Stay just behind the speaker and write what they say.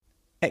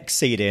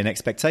Exceeding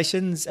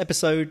Expectations,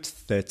 episode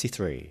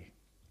 33.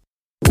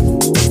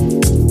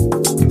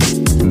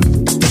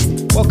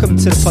 Welcome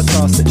to the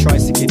podcast that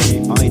tries to give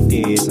you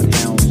ideas on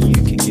how you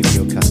can give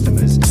your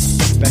customers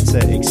better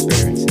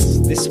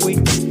experiences. This week,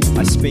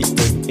 I speak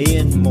with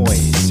Ian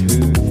Moyes,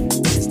 who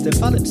has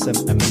developed some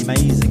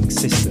amazing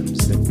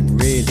systems that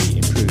really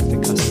improve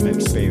the customer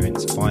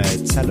experience via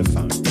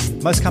telephone.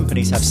 Most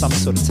companies have some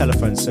sort of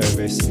telephone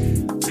service.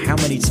 How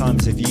many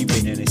times have you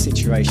been in a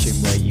situation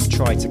where you've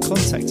tried to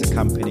contact a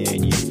company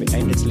and you've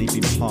endlessly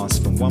been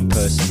passed from one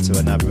person to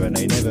another and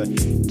they never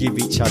give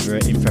each other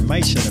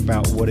information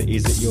about what it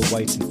is that you're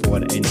waiting for,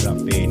 and it ends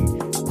up being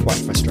quite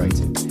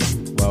frustrating?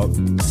 Well,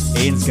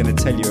 Ian's going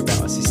to tell you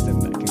about a system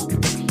that can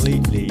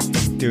completely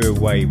do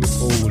away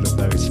with all of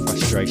those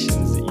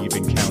frustrations that you've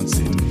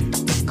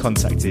encountered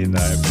contacting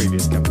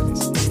previous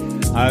companies.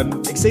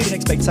 Exceeding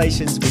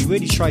Expectations, we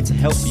really try to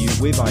help you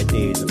with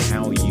ideas of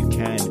how you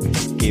can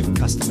give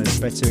customers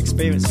better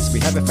experiences. We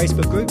have a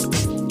Facebook group.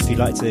 If you'd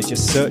like to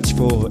just search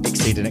for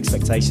Exceeding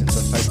Expectations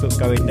on Facebook,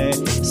 go in there,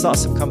 start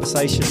some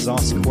conversations,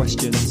 ask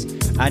questions,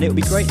 and it would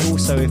be great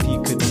also if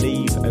you could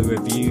leave a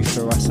review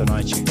for us on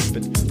iTunes.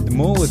 But the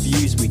more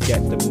reviews we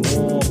get, the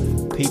more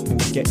people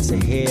get to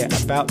hear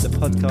about the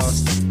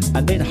podcast,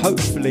 and then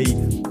hopefully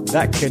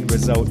that can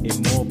result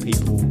in more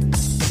people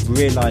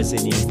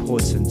realising the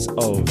importance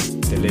of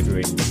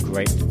delivering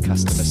great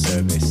customer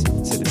service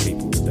to the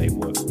people they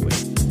work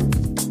with.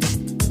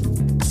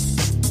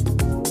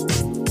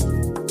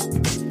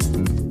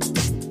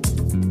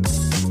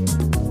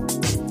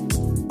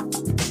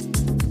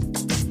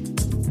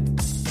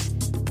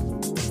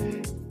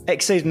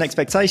 Exceeding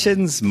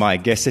Expectations. My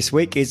guest this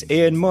week is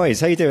Ian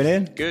Moyes. How you doing,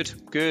 Ian?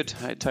 Good.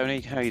 Hey,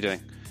 Tony, how are you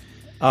doing?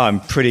 I'm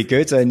pretty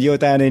good, and you're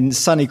down in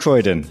sunny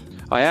Croydon.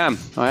 I am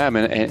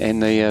in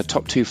the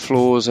top two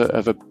floors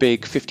of a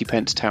big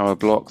 50-pence tower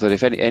block that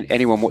if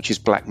anyone watches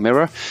Black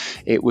Mirror,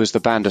 it was the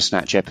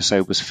Bandersnatch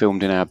episode was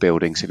filmed in our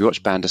building. So if you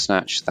watch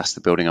Bandersnatch, that's the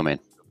building I'm in.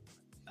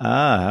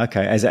 Ah,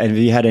 okay. Have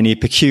you had any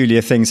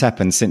peculiar things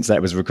happen since that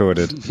was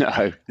recorded?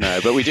 No.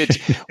 But we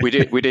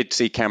did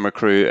see camera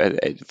crew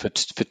for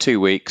 2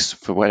 weeks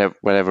for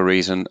whatever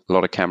reason. A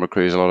lot of camera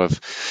crews, a lot of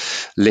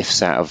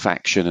lifts out of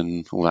action,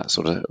 and all that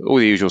sort of all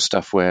the usual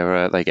stuff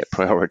where they get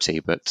priority.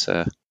 But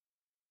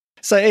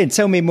so, Ian,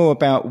 tell me more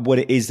about what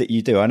it is that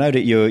you do. I know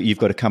that you've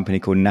got a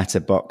company called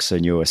Natterbox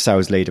and you're a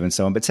sales leader and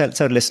so on, but tell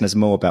the listeners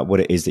more about what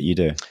it is that you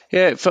do.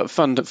 Yeah,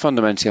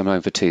 fundamentally, I'm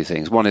known for two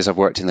things. One is I've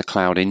worked in the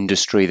cloud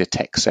industry, the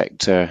tech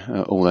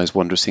sector, all those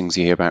wondrous things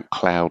you hear about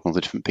cloud and all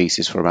the different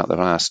pieces for about the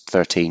last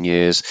 13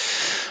 years.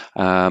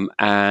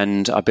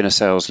 And I've been a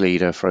sales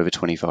leader for over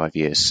 25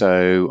 years.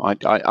 So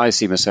I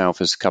see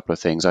myself as a couple of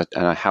things.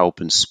 I help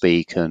and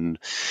speak and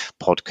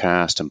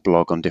podcast and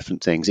blog on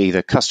different things,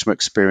 either customer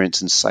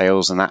experience and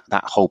sales and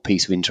that whole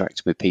piece of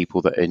interacting with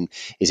people that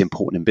is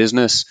important in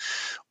business,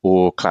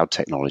 or cloud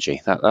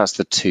technology. That's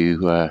the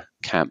two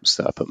camps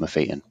that I put my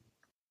feet in.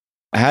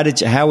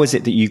 How was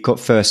it that you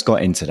first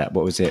got into that?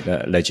 What was it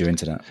that led you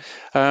into that?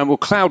 Well,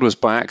 cloud was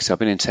by accident. I've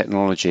been in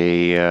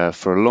technology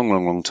for a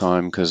long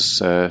time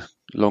because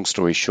long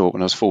story short,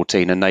 when I was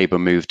 14, a neighbour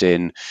moved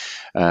in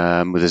with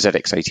a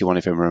ZX81,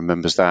 if anyone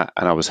remembers that,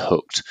 and I was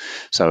hooked.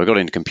 So I got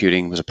into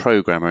computing, was a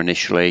programmer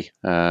initially,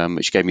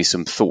 which gave me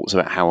some thoughts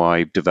about how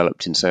I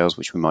developed in sales,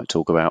 which we might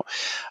talk about.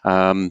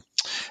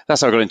 That's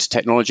how I got into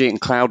technology,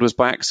 and cloud was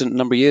by accident a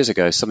number of years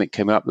ago. Something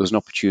came up, there was an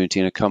opportunity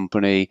in a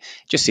company,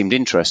 it just seemed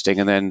interesting,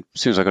 and then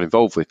as soon as I got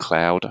involved with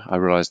cloud, I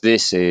realised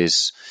this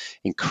is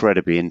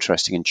incredibly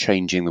interesting and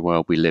changing the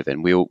world we live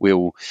in.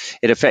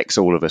 It affects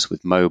all of us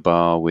with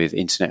mobile, with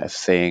Internet of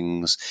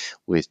Things,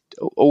 with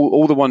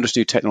all the wondrous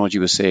new technology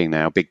we're seeing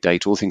now, big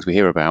data, all the things we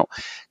hear about.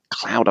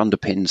 Cloud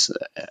underpins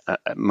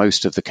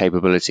most of the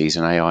capabilities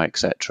in AI,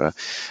 etc.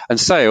 And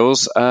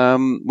sales as I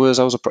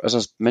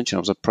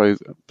mentioned,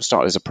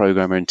 started as a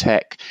programmer in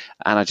tech,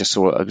 and I just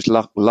saw it was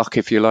luck,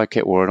 if you like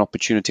it, or an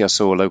opportunity. I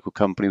saw a local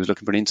company was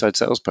looking for an inside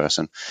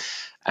salesperson,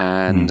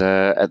 and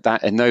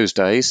in those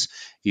days,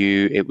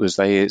 it was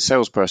the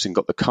salesperson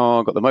got the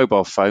car, got the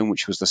mobile phone,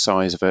 which was the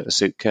size of a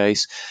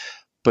suitcase.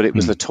 But it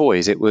was the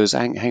toys. It was,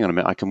 hang on a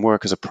minute, I can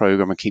work as a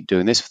programmer and keep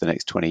doing this for the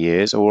next 20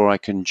 years, or I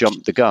can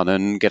jump the gun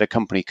and get a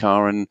company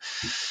car and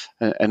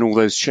all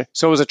those.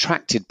 So I was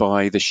attracted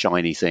by the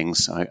shiny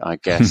things, I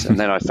guess. And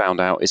then I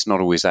found out it's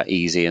not always that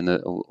easy, and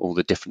all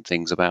the different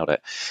things about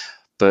it.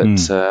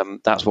 But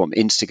that's what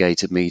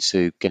instigated me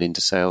to get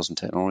into sales and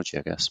technology,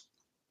 I guess.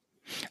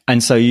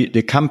 And so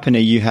the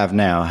company you have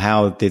now,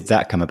 how did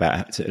that come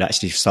about to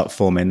actually start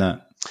forming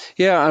that?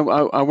 Yeah,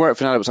 I worked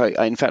for Natterbox.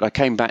 In fact, I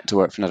came back to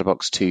work for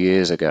Natterbox 2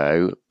 years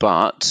ago,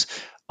 but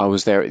I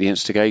was there at the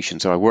instigation.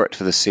 So I worked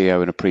for the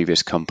CEO in a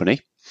previous company,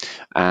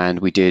 and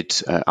we did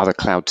other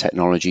cloud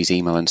technologies,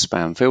 email and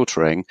spam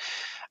filtering.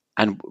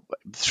 And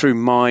through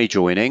my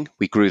joining,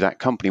 we grew that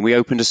company. We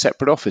opened a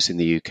separate office in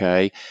the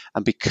UK.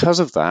 And because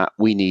of that,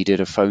 we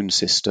needed a phone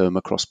system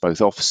across both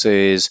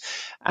offices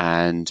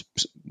and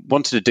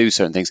wanted to do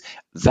certain things.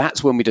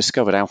 That's when we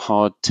discovered how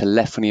hard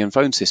telephony and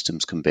phone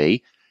systems can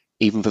be,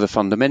 even for the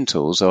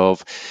fundamentals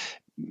of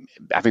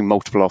having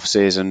multiple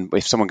offices, and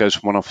if someone goes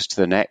from one office to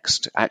the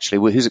next, actually,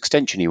 well, whose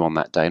extension are you on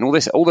that day, and all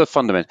the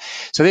fundamental.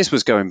 So this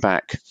was going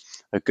back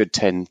a good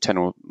 10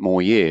 or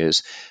more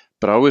years.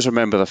 But I always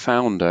remember the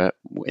founder,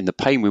 in the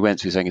pain we went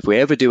through, saying, if we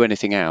ever do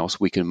anything else,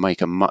 we can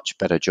make a much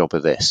better job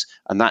of this.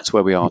 And that's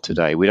where we are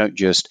today. We don't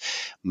just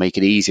make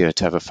it easier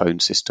to have a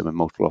phone system and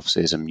multiple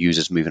offices and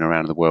users moving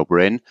around in the world we're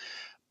in,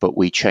 but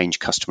we change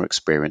customer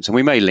experience. And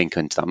we may link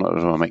into that. I'm not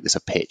going to make this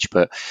a pitch,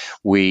 but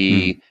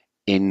we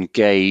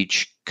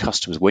engage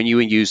customers. When you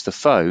use the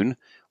phone,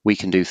 we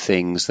can do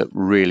things that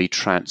really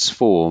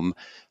transform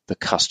the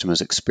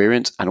customer's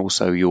experience and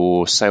also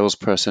your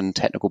salesperson,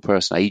 technical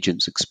person,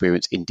 agent's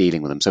experience in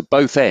dealing with them. So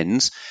both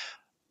ends,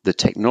 the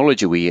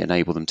technology we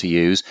enable them to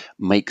use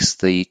makes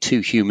the two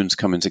humans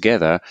coming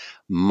together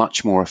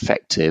much more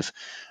effective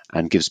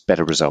and gives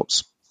better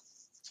results.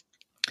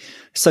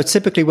 So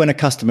typically when a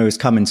customer is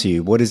coming to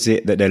you, what is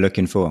it that they're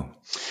looking for?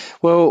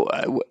 Well,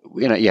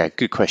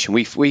 good question.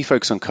 We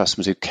focus on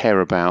customers who care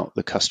about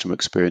the customer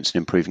experience and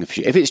improving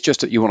efficiency. If it's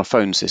just that you want a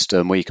phone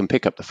system where you can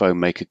pick up the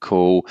phone, make a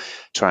call,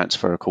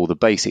 transfer a call, the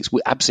basics,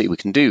 we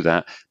can do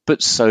that,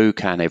 but so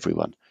can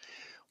everyone.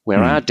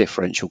 Where our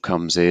differential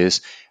comes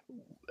is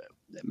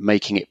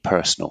making it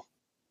personal.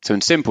 So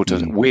in simple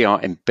terms, we are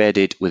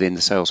embedded within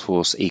the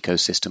Salesforce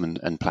ecosystem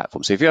and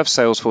platform. So if you have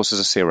Salesforce as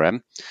a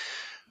CRM,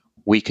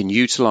 we can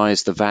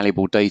utilize the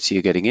valuable data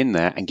you're getting in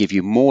there and give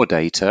you more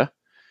data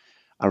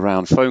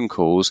around phone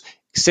calls.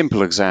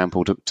 Simple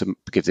example to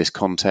give this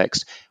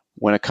context.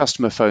 When a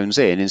customer phones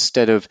in,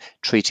 instead of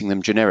treating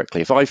them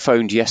generically, if I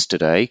phoned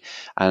yesterday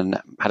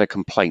and had a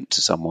complaint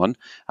to someone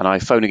and I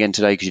phone again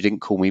today because you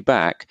didn't call me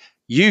back,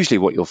 usually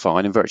what you'll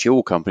find in virtually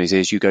all companies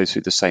is you go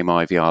through the same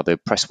IVR, the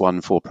press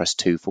 1 for, press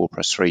 2 for,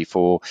 press 3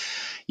 for.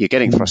 You're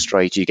getting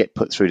frustrated, you get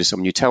put through to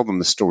someone, you tell them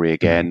the story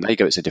again, they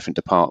go, it's a different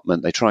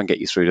department, they try and get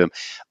you through to them.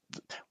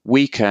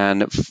 We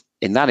can,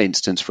 in that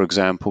instance, for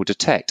example,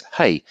 detect,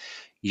 hey,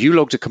 you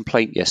logged a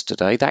complaint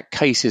yesterday, that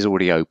case is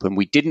already open,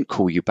 we didn't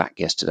call you back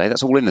yesterday,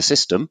 that's all in the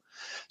system.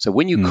 So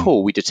when you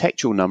call, we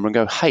detect your number and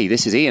go, hey,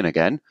 this is Ian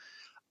again.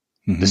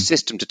 The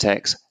system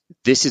detects,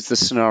 this is the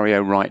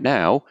scenario right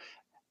now.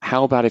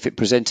 How about if it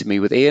presented me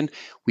with Ian?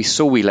 We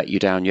saw we let you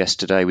down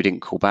yesterday, we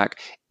didn't call back.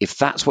 If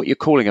that's what you're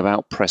calling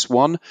about, press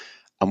 1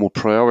 and we'll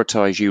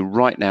prioritize you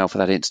right now for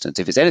that instance.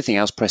 If it's anything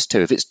else, press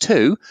 2. If it's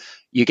 2,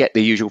 you get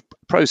the usual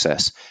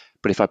process.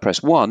 But if I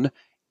press 1,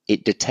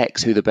 it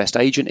detects who the best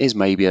agent is,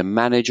 maybe a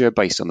manager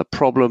based on the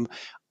problem.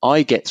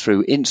 I get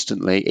through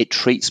instantly. It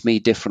treats me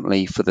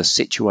differently for the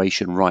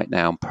situation right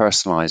now and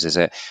personalizes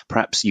it.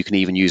 Perhaps you can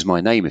even use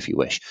my name if you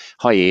wish.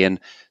 Hi, Ian.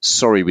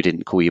 Sorry we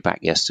didn't call you back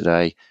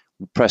yesterday.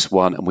 Press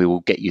 1 and we will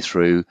get you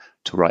through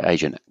to right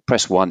agent.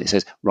 Press 1, it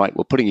says, right,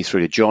 we're putting you through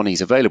to John.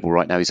 He's available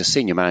right now. He's a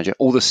senior manager.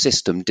 All the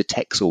system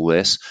detects all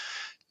this.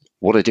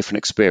 What a different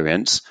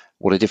experience.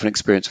 What a different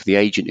experience for the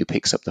agent who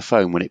picks up the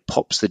phone when it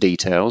pops the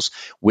details,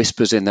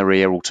 whispers in their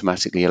ear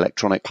automatically,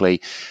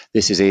 electronically.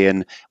 This is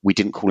Ian. We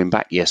didn't call him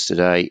back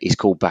yesterday. He's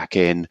called back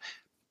in.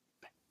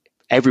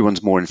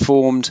 Everyone's more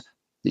informed.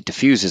 It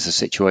diffuses the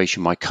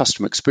situation. My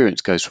customer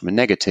experience goes from a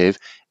negative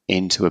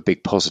into a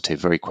big positive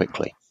very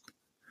quickly.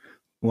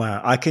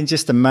 Wow, I can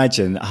just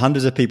imagine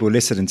hundreds of people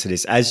listening to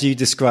this as you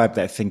describe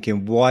that,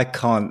 thinking, why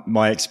can't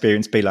my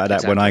experience be like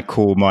that when I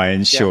call my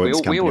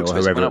insurance company or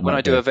whoever? When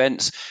I do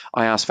events,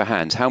 I ask for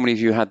hands. How many of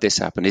you had this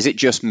happen? Is it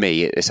just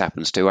me this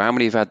happens to? How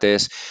many have had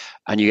this?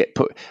 And you get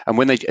put, and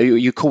when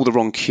you call the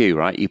wrong queue,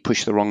 right? You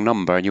push the wrong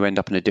number and you end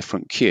up in a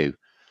different queue.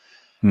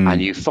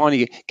 And you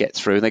finally get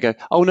through and they go,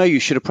 oh no,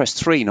 you should have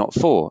pressed 3, not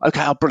 4.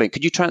 Okay, oh, brilliant.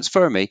 Could you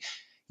transfer me?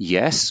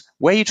 Yes.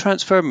 Where are you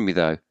transferring me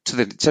though?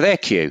 To their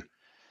queue.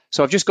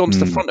 So I've just gone to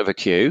the front of a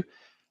queue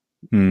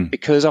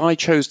because I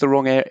chose the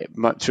wrong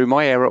through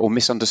my error or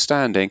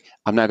misunderstanding.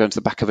 I'm now going to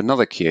the back of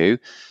another queue.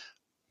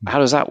 How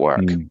does that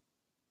work?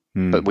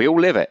 But we all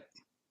live it.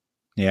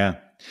 Yeah.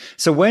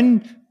 So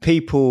when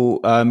people,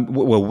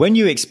 when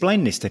you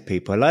explain this to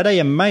people, are they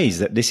amazed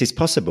that this is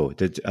possible?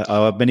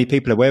 Are many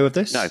people aware of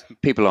this? No,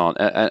 people aren't.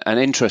 And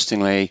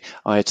interestingly,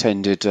 I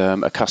attended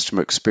a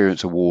customer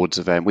experience awards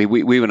event. We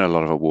won a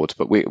lot of awards,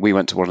 but we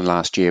went to one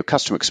last year.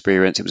 Customer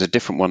experience, it was a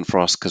different one for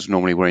us because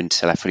normally we're in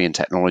telephony and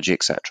technology,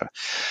 etc.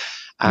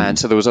 And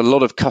so there was a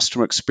lot of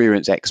customer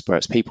experience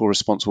experts, people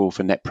responsible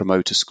for Net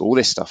Promoter Score, all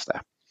this stuff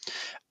there.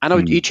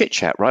 And you chit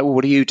chat, right? Well,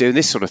 what do you do?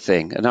 This sort of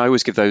thing. And I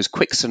always give those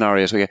quick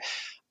scenarios where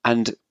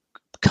and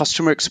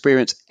customer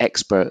experience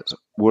experts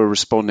were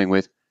responding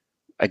with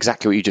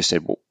exactly what you just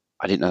said. Well,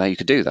 I didn't know that you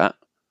could do that.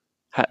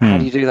 How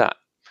do you do that?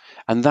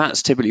 And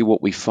that's typically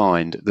what we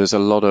find. There's a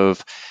lot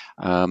of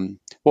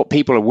what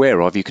people are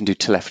aware of. You can do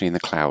telephony in the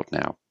cloud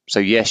now. So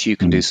yes, you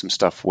can do some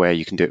stuff where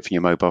you can do it from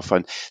your mobile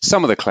phone.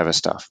 Some of the clever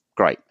stuff,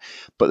 great.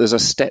 But there's a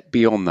step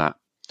beyond that,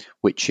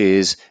 which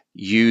is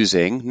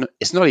using,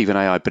 it's not even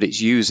AI, but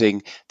it's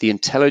using the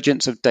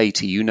intelligence of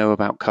data you know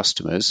about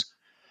customers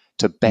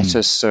to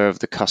better serve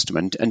the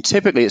customer. And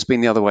typically it's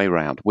been the other way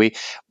around.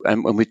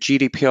 And with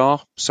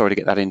GDPR, sorry to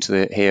get that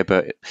into here,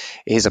 but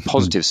here's a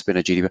positive spin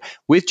of GDPR.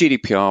 With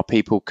GDPR,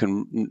 people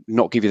can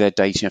not give you their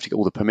data. You have to get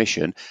all the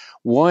permission.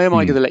 Why am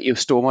I going to let you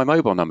store my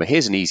mobile number?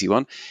 Here's an easy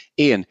one.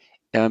 Ian,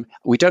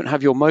 we don't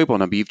have your mobile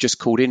number you've just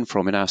called in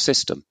from in our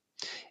system.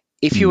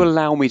 If you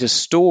allow me to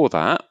store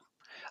that,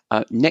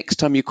 next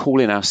time you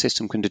call in, our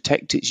system can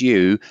detect it's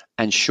you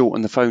and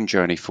shorten the phone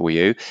journey for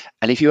you.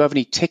 And if you have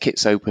any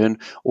tickets open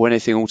or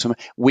anything,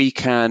 we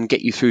can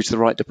get you through to the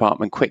right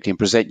department quickly and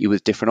present you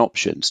with different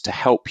options to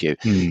help you.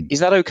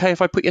 Is that okay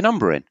if I put your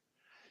number in?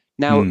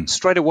 Now,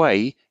 straight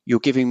away, you're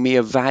giving me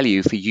a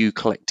value for you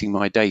collecting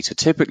my data.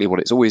 Typically,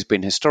 what it's always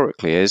been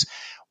historically is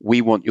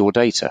we want your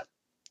data,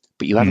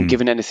 but you haven't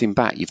given anything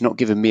back. You've not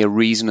given me a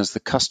reason as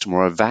the customer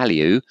or a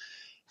value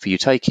for you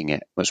taking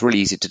it. Well, it's really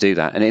easy to do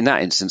that. And in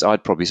that instance,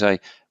 I'd probably say,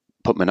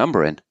 put my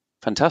number in.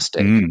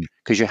 Fantastic.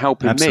 Because you're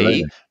helping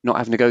me not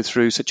having to go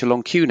through such a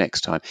long queue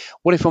next time.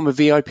 What if I'm a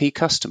VIP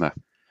customer?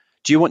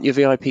 Do you want your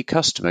VIP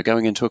customer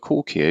going into a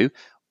call queue,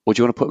 or do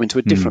you want to put them into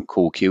a different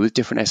call queue with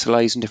different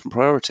SLAs and different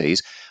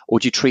priorities, or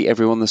do you treat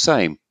everyone the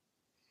same?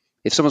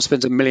 If someone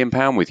spends £1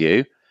 million with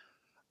you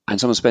and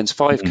someone spends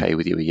 5K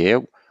with you a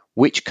year,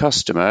 which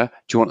customer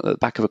do you want at the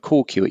back of a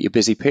call queue at your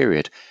busy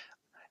period?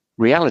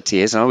 Reality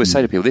is, and I always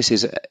say to people, this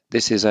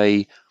is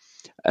an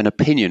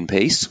opinion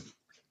piece.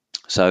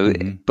 So,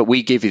 but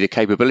we give you the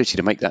capability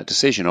to make that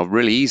decision. Or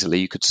really easily,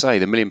 you could say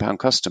the £1 million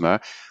customer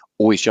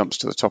always jumps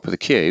to the top of the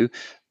queue,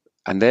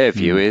 and their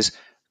view is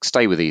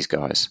stay with these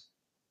guys.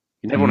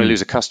 You never want to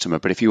lose a customer,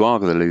 but if you are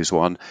going to lose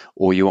one,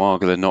 or you are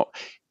going to not,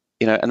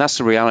 and that's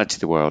the reality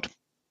of the world.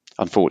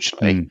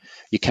 Unfortunately,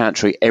 you can't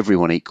treat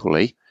everyone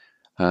equally.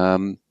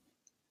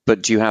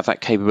 But do you have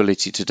that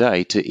capability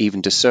today to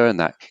even discern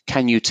that?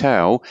 Can you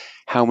tell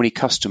how many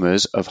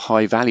customers of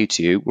high value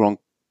to you were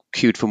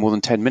queued for more than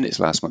 10 minutes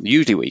last month?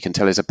 Usually what you can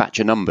tell is a batch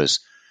of numbers.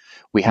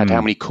 We had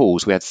how many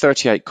calls? We had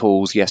 38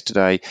 calls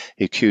yesterday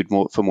who queued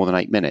for more than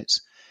 8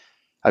 minutes.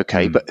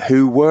 Okay, but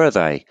who were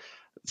they?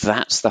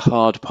 That's the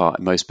hard part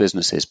in most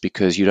businesses,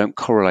 because you don't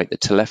correlate the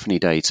telephony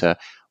data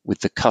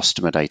with the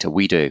customer data.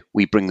 We do.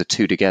 We bring the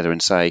two together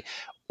and say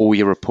all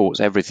your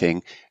reports,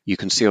 everything you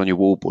can see on your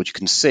wallboard, you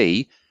can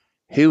see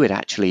who it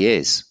actually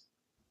is.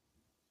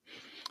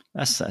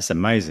 That's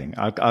amazing.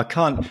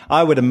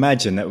 I would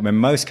imagine that when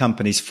most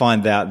companies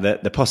find out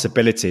that the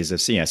possibilities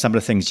of some of the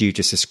things you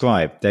just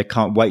described, they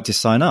can't wait to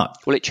sign up.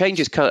 Well, it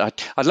changes.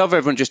 I'd love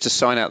everyone just to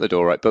sign out the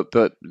door, right?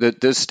 But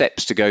there's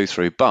steps to go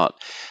through. But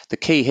the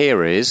key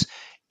here is,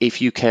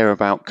 if you care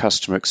about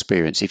customer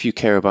experience, if you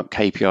care about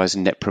KPIs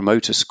and Net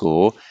Promoter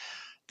Score,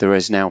 there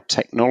is now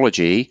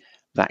technology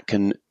that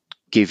can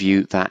give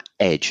you that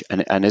edge.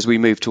 And as we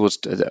move towards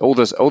all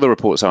the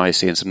reports I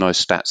see and some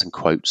nice stats and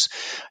quotes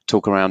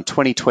talk around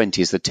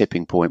 2020 is the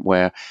tipping point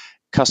where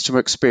customer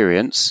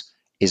experience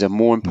is a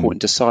more important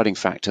deciding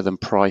factor than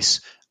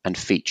price and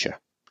feature.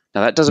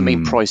 Now, that doesn't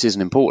mean price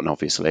isn't important,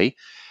 obviously.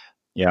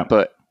 Yeah.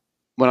 But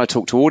when I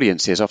talk to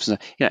audiences, often,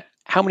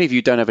 how many of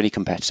you don't have any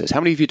competitors? How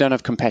many of you don't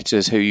have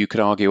competitors who you could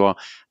argue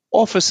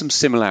offer some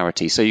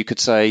similarity? So you could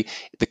say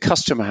the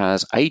customer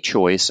has a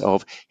choice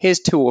of,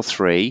 here's 2 or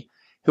 3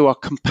 who are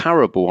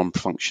comparable on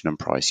function and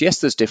price. Yes,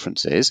 there's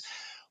differences.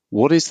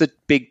 What is the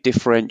big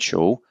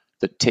differential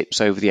that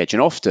tips over the edge?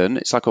 And often,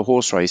 it's like a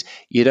horse race.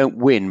 You don't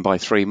win by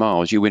 3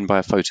 miles. You win by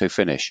a photo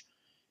finish.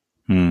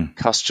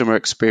 Customer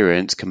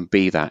experience can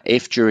be that.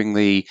 If during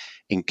the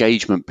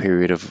engagement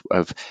period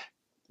of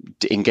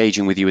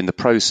engaging with you in the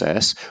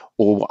process,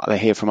 or what they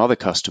hear from other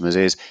customers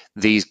is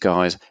these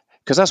guys,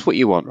 because that's what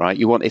you want, right?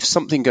 You want, if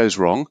something goes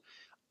wrong,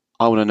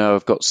 I want to know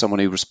I've got someone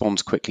who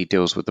responds quickly,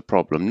 deals with the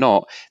problem.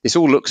 Not, this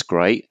all looks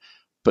great,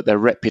 but their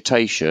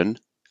reputation,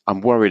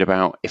 I'm worried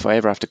about if I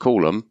ever have to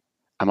call them,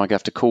 am I going to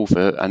have to call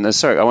for, and there's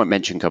certain, I won't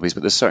mention companies,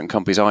 but there's certain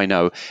companies I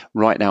know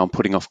right now I'm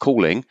putting off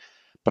calling,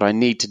 but I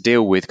need to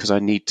deal with because I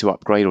need to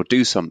upgrade or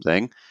do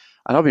something.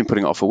 And I've been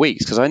putting it off for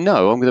weeks because I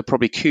know I'm going to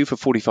probably queue for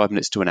 45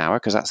 minutes to an hour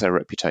because that's their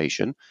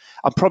reputation.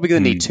 I'm probably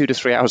going to need 2 to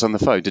 3 hours on the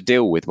phone to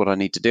deal with what I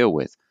need to deal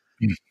with.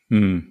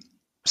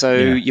 So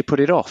you put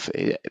it off.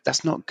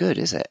 That's not good,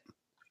 is it?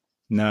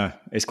 No,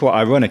 it's quite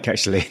ironic,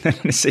 actually,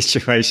 the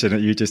situation that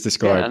you just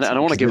described. Yeah, and I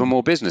want to give them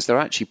more business. They're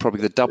actually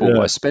probably the double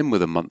what I spend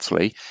with them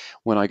monthly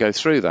when I go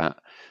through that.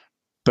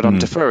 But I'm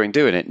deferring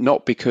doing it,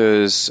 not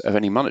because of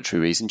any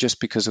monetary reason,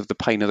 just because of the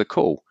pain of the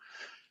call.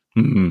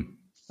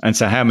 And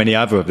so how many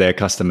other of their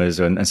customers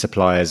and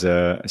suppliers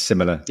are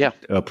similar? Yeah,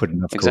 are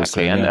putting off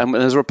exactly. Calls, and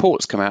there's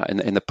reports come out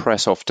in the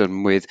press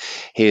often with,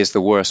 here's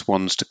the worst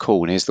ones to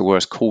call, and here's the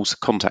worst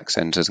contact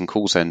centres and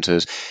call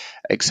centres,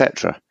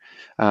 etc.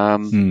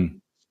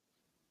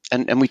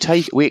 And we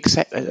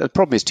accept. The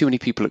problem is too many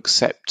people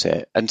accept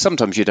it, and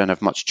sometimes you don't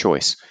have much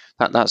choice.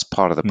 That's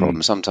part of the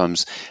problem.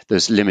 Sometimes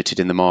there's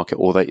limited in the market,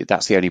 or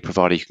that's the only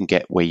provider you can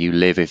get where you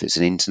live if it's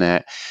an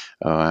internet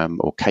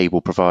or cable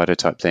provider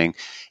type thing.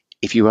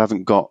 If you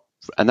haven't got,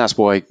 and that's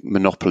why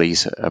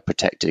monopolies are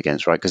protected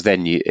against, right? Because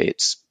then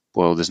it's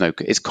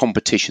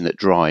competition that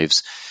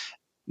drives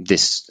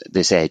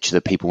this edge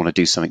that people want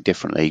to do something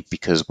differently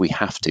because we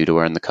have to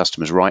earn the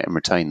customers right and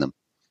retain them.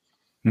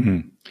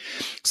 Mm-hmm.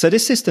 So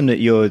this system that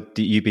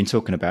you've been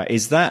talking about,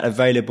 is that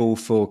available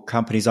for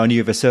companies only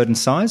of a certain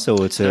size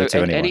or to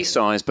anyone? Any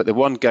size, but the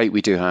one gate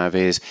we do have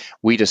is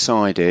we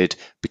decided,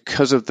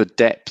 because of the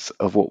depth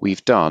of what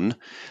we've done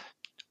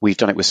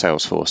it with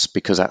Salesforce,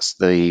 because that's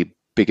the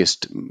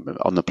biggest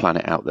on the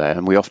planet out there.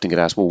 And we often get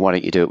asked, well, why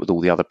don't you do it with all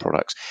the other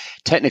products?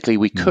 Technically,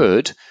 we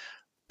could,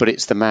 but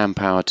it's the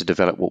manpower to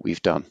develop what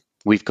we've done.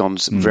 We've gone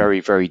very,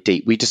 very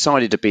deep. We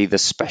decided to be the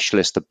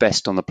specialist, the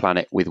best on the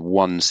planet with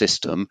one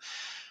system,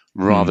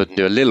 rather than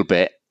do a little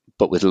bit,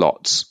 but with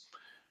lots.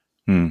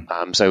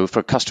 So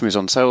for customers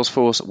on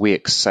Salesforce, we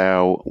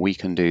excel. We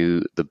can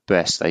do the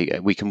best.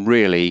 We can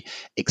really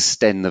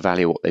extend the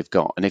value of what they've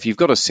got. And if you've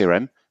got a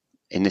CRM,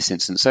 in this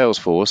instance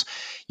Salesforce,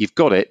 you've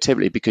got it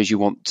typically because you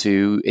want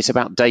to. It's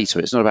about data.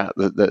 It's not about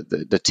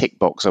the tick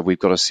box of we've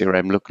got a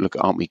CRM. Look,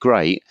 aren't we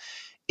great?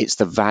 It's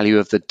the value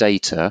of the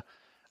data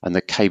and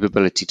the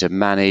capability to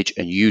manage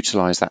and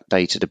utilize that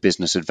data to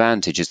business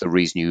advantage is the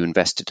reason you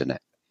invested in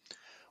it.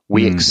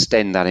 We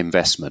extend that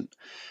investment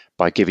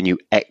by giving you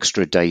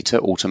extra data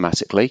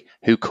automatically.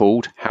 Who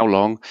called? How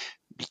long?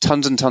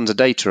 Tons and tons of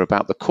data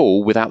about the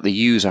call without the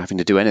user having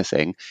to do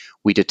anything.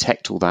 We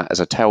detect all that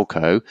as a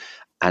telco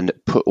and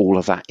put all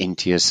of that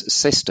into your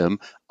system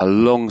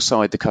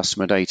alongside the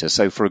customer data.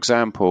 So, for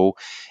example,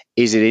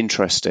 is it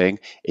interesting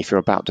if you're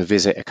about to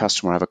visit a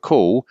customer or have a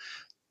call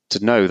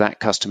to know that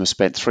customer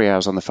spent 3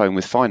 hours on the phone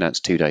with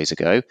finance 2 days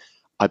ago?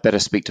 I better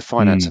speak to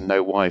finance and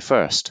know why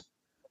first.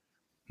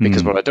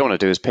 Because what I don't want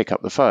to do is pick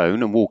up the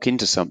phone and walk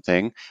into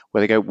something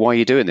where they go, why are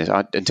you doing this?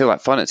 Until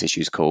that finance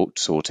issue is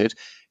sorted,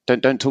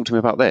 don't talk to me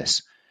about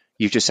this.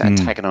 You've just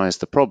antagonized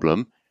the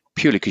problem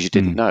purely because you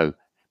didn't know.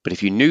 But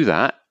if you knew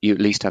that, you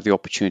at least have the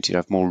opportunity to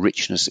have more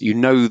richness. You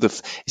know,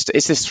 it's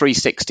this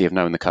 360 of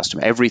knowing the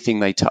customer. Everything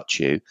they touch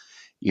you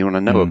want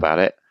to know about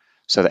it,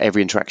 so that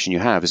every interaction you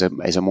have is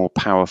a more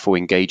powerful,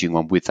 engaging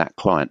one with that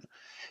client.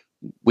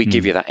 We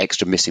give you that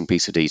extra missing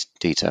piece of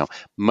detail.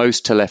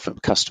 Most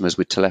customers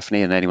with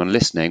telephony, and anyone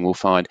listening will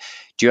find,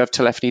 do you have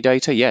telephony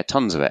data? Yeah,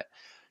 tons of it.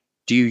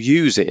 Do you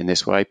use it in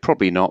this way?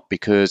 Probably not,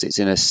 because it's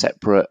in a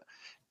separate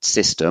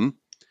system.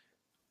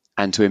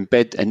 And to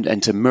embed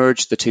and to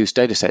merge the two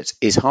data sets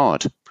is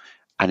hard,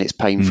 and it's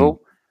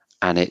painful,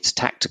 and it's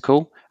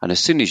tactical. And as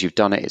soon as you've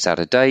done it, it's out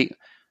of date.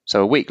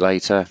 So a week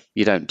later,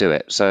 you don't do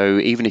it. So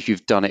even if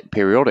you've done it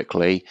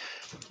periodically,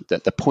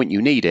 at the point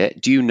you need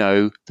it, do you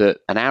know that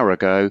an hour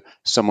ago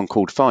someone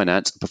called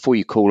finance? Before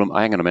you call them,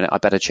 hang on a minute, I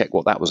better check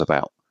what that was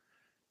about.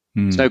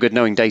 It's no good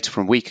knowing data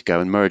from a week ago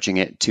and merging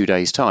it 2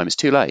 days' time. It's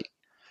too late.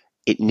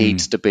 It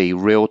needs to be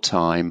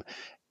real-time,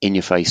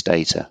 in-your-face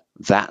data.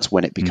 That's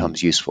when it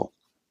becomes useful.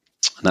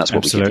 And that's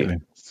what we give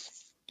you.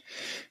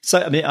 So,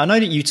 I mean, I know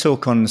that you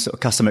talk on sort of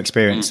customer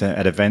experience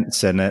at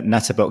events, and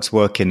Natterbox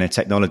work in the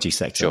technology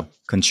sector,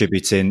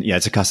 contributing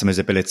to customers'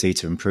 ability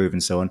to improve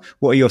and so on.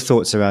 What are your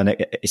thoughts around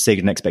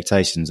exceeding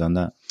expectations on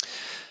that?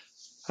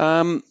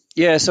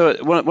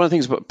 So one of the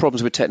things about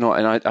problems with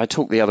technology, and I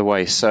talk the other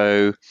way.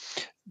 So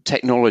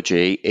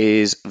technology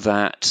is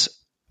that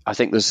I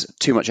think there's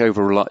too much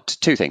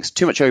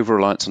too much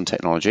over-reliance on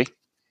technology.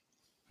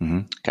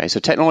 Okay,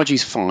 so technology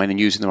is fine and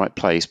used in the right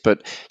place,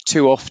 but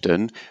too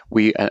often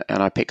and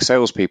I pick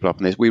salespeople up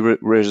on this, we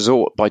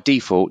resort by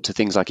default to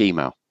things like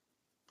email.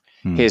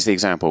 Here's the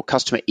example.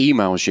 Customer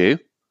emails you.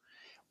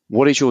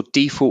 What is your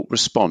default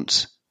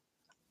response?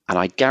 And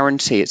I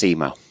guarantee it's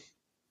email.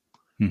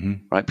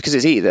 Right? Because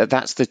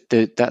that's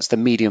the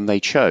medium they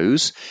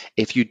chose.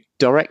 If you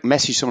direct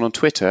message someone on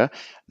Twitter,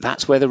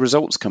 that's where the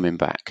results coming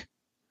back.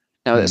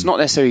 Now, that's not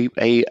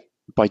necessarily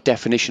by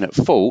definition at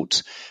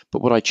fault,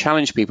 but what I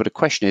challenge people to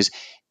question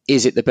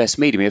is it the best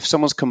medium? If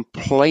someone's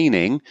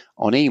complaining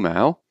on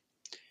email,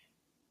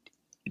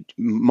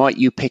 might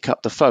you pick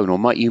up the phone, or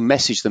might you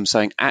message them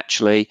saying,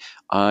 actually,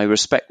 I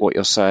respect what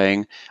you're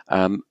saying.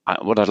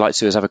 What I'd like to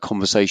do is have a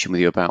conversation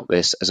with you about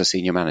this as a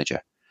senior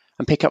manager.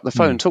 And pick up the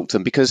phone and talk to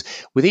them, because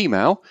with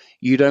email,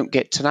 you don't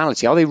get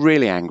tonality. Are they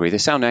really angry? They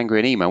sound angry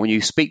in email. When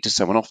you speak to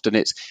someone, often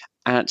it's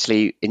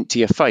actually into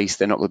your face.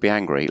 They're not going to be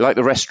angry. Like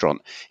the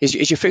restaurant.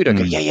 Is your food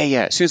okay?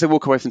 Yeah. As soon as they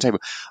walk away from the table,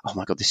 oh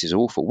my God, this is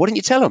awful. Why didn't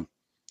you tell them?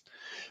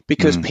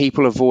 Because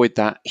people avoid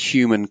that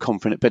human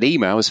confidence. But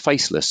email is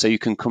faceless, so you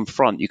can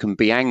confront, you can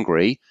be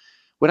angry,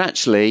 when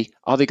actually,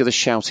 are they going to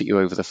shout at you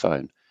over the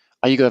phone?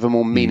 Are you going to have a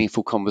more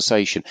meaningful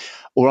conversation?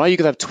 Or are you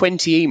going to have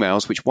 20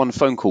 emails which one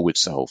phone call would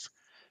solve?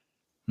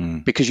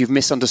 Because you've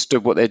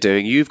misunderstood what they're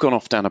doing. You've gone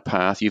off down a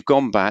path. You've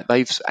gone back.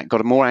 They've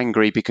got more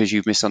angry because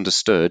you've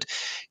misunderstood.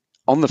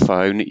 On the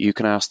phone, you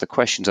can ask the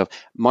questions of,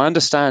 my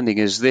understanding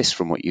is this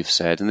from what you've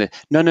said. And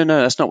no,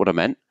 that's not what I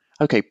meant.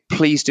 Okay,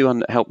 please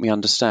do help me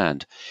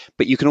understand.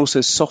 But you can also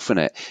soften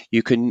it.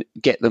 You can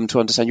get them to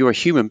understand you're a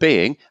human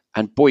being,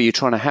 and boy, you're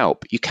trying to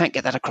help. You can't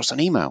get that across an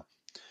email.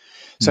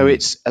 So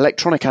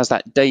electronic has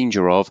that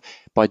danger of,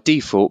 by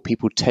default,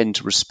 people tend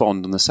to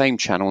respond on the same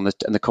channel, and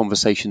the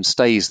conversation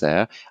stays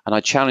there. And I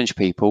challenge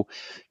people,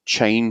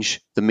 change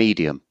the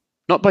medium.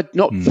 Not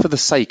for the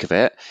sake of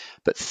it,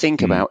 but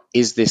think about,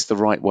 is this the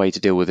right way to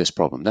deal with this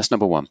problem? That's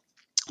number one.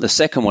 The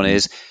second one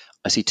is,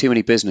 I see too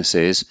many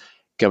businesses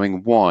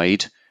going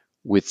wide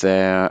with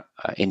their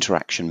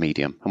interaction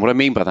medium. And what I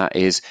mean by that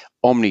is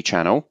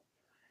omni-channel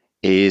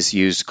is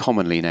used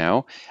commonly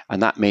now,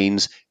 and that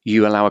means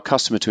you allow a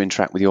customer to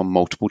interact with you on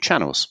multiple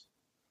channels.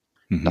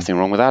 Nothing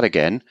wrong with that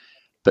again,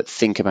 but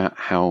think about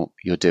how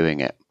you're doing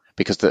it.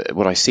 Because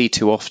what I see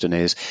too often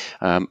is,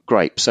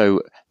 great,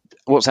 so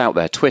what's out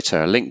there?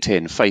 Twitter,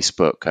 LinkedIn,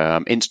 Facebook,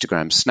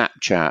 Instagram,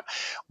 Snapchat,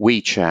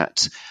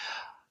 WeChat.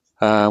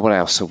 What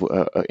else?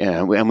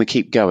 And we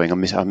keep going.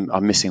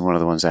 I'm missing one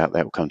of the ones out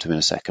there. Will come to me in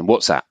a second.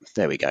 WhatsApp.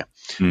 There we go.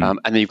 And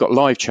then you've got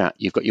live chat.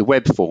 You've got your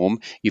web form.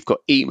 You've got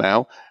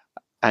email,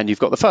 and you've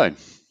got the phone.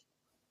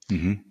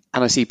 And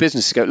I see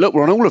businesses go, look,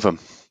 we're on all of them.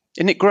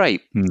 Isn't it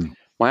great?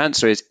 My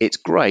answer is, it's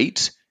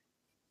great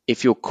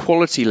if your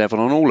quality level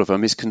on all of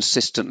them is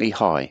consistently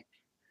high.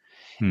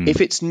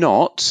 If it's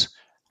not,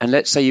 and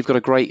let's say you've got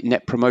a great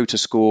net promoter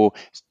score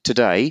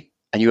today,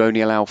 and you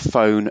only allow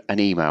phone and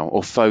email,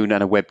 or phone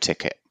and a web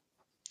ticket,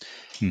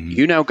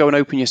 you now go and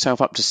open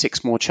yourself up to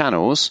 6 more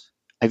channels.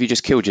 Have you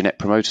just killed your net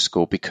promoter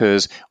score?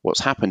 Because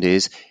what's happened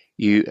is,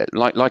 you,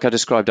 like I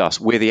described us,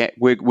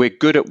 we're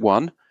good at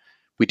 1.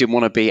 We didn't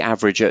want to be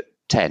average at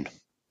 10,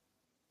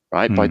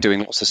 right? By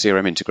doing lots of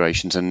CRM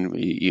integrations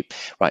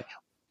right.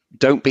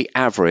 Don't be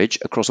average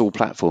across all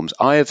platforms.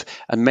 And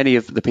many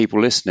of the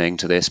people listening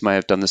to this may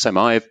have done the same.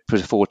 I have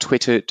before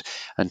tweeted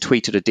a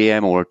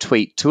DM or a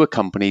tweet to a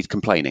company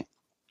complaining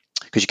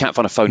because you can't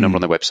find a phone number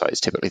on their website.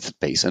 It's typically the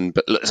piece,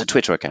 but it's a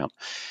Twitter account.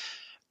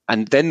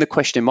 And then the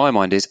question in my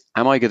mind is,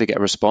 am I going to get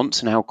a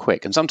response, and how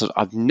quick? And sometimes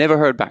I've never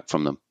heard back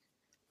from them.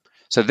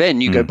 So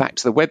then you go back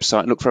to the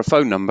website and look for a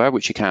phone number,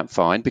 which you can't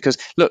find because,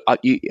 look, I've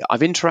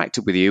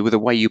interacted with you with the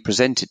way you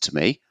present it to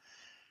me,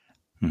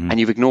 and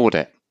you've ignored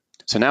it.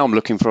 So now I'm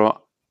looking for,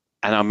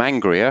 and I'm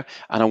angrier,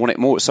 and I want it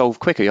more solved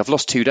quicker. I've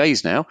lost 2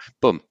 days now.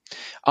 Boom.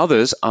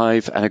 Others,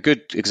 and a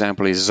good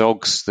example is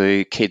Zogs,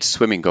 the kids'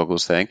 swimming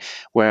goggles thing,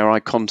 where I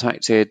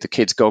contacted the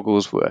kids'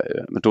 goggles.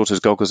 My daughter's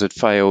goggles had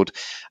failed,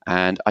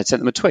 and I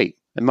sent them a tweet.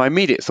 And my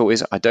immediate thought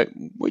is,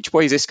 which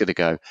way is this going to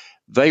go?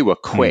 They were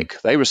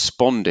quick. They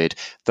responded.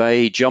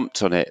 They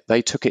jumped on it.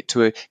 They took it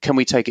can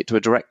we take it to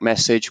a direct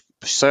message?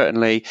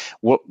 Certainly.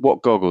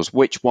 What goggles?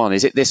 Which one?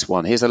 Is it this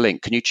one? Here's a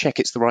link. Can you check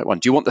it's the right one?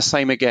 Do you want the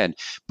same again?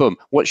 Boom.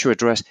 What's your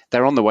address?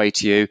 They're on the way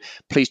to you.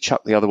 Please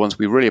chuck the other ones.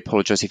 We really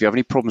apologize. If you have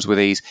any problems with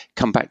these,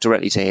 come back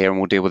directly to here and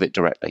we'll deal with it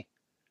directly.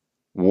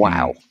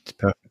 Wow. It's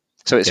perfect.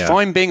 So it's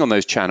fine being on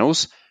those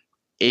channels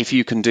if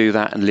you can do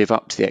that and live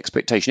up to the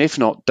expectation. If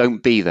not,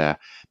 don't be there.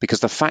 Because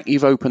the fact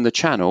you've opened the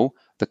channel,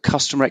 the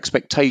customer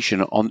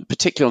expectation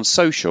particularly on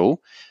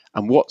social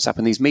and WhatsApp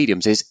and these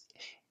mediums is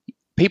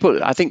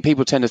I think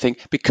people tend to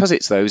think because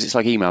it's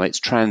like email, it's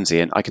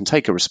transient. I can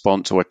take a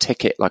response or a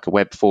ticket like a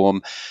web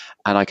form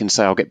and I can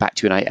say, I'll get back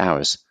to you in 8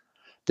 hours.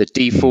 The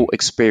default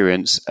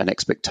experience and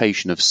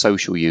expectation of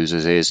social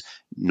users is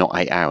not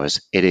 8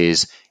 hours. It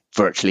is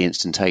virtually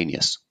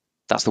instantaneous.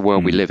 That's the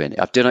world we live in.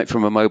 I've done it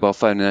from a mobile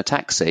phone in a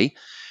taxi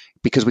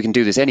because we can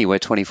do this anywhere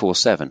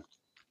 24/7.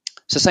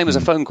 It's the same as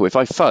a phone call. If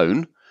I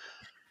phone,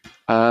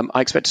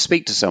 I expect to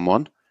speak to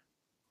someone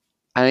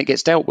and it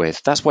gets dealt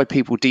with. That's why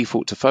people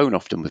default to phone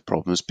often with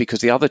problems because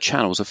the other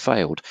channels have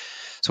failed.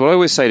 So what I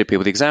always say to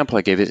people, the example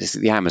I give is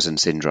the Amazon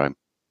syndrome.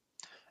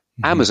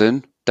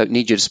 Amazon don't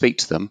need you to speak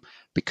to them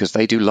because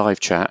they do live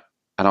chat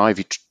and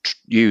I've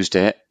used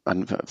it.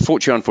 And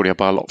fortunately, unfortunately, I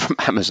buy a lot from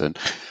Amazon,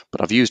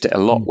 but I've used it a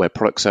lot where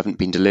products haven't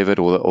been delivered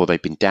or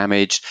they've been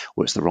damaged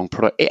or it's the wrong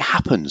product. It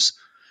happens.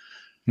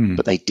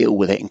 But they deal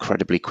with it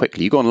incredibly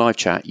quickly. You go on live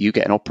chat, you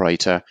get an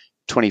operator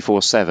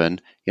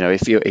 24/7.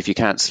 If you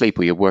can't sleep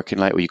or you're working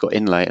late or you got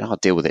in late, I'll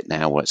deal with it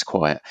now while it's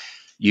quiet.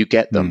 You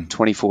get them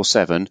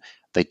 24/7.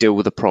 They deal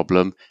with the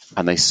problem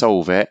and they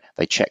solve it.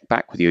 They check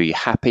back with you. Are you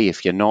happy?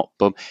 If you're not,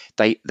 boom.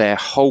 Their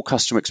whole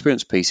customer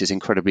experience piece is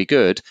incredibly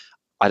good.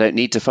 I don't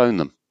need to phone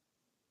them.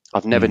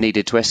 I've never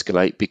needed to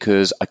escalate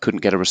because I couldn't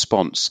get a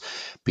response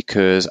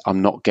because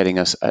I'm not getting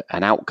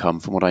an outcome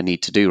from what I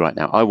need to do right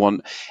now. I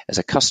want, as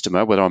a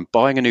customer, whether I'm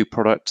buying a new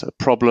product, a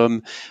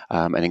problem,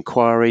 an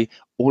inquiry,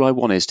 all I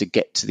want is to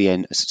get to the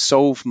end,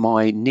 solve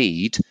my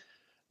need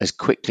as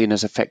quickly and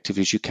as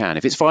effectively as you can.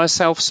 If it's via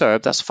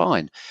self-serve, that's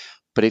fine.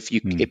 But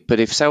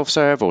if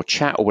self-serve or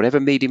chat or whatever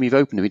medium you've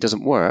opened, if it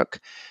doesn't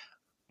work,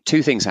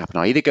 2 things happen.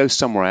 I either go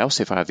somewhere else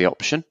if I have the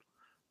option,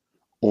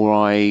 or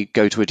I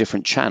go to a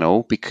different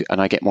channel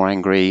and I get more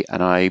angry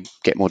and I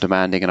get more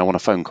demanding and I want a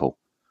phone call.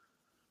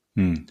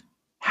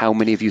 How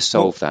many of you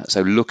solve that?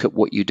 So look at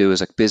what you do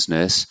as a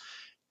business.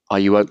 Are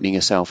you opening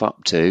yourself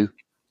up to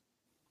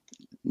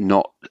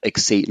not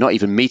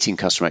even meeting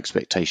customer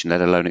expectation,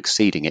 let alone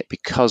exceeding it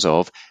because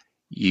of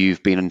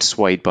you've been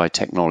swayed by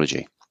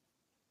technology?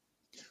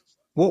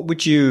 What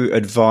would you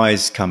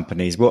advise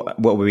companies? What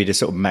would be the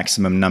sort of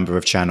maximum number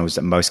of channels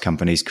that most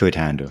companies could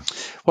handle?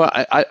 Well,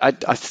 I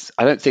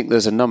don't think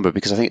there's a number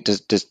because I think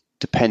it just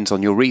depends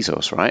on your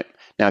resource, right?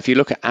 Now, if you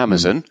look at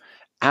Amazon,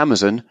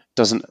 Amazon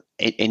doesn't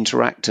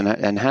interact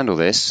and handle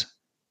this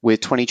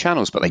with 20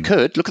 channels, but they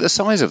could. Look at the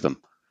size of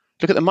them.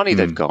 Look at the money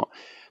they've got.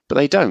 But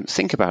they don't.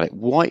 Think about it.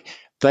 Why?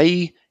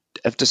 They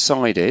have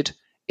decided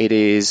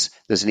there's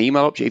an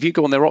email option. If you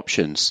go on their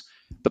options,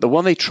 but the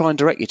one they try and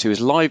direct you to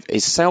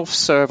is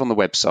self-serve on the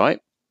website,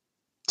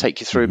 take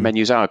you through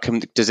menus.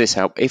 Does this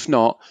help? If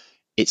not,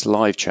 it's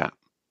live chat.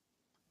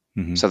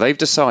 So they've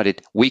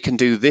decided we can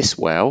do this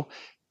well,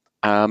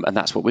 and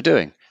that's what we're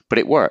doing. But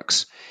it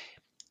works.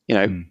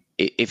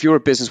 If you're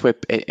a business where,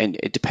 and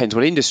it depends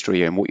what industry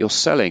you're in, what you're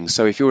selling.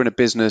 So if you're in a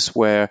business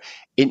where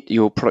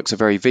your products are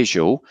very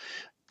visual,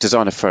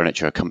 designer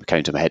furniture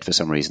came to my head for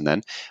some reason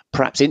then,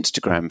 perhaps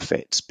Instagram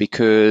fits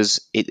because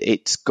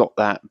it's got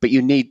that. But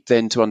you need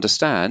then to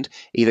understand,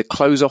 either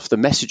close off the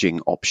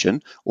messaging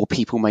option or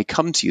people may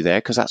come to you there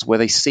because that's where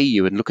they see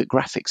you and look at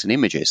graphics and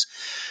images.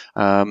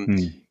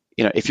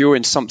 If you're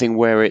in something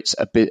where it's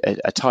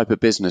a type of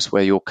business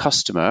where your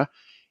customer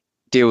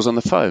deals on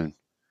the phone,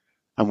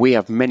 and we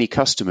have many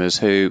customers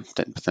who,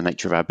 the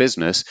nature of our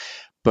business,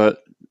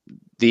 but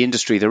the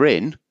industry they're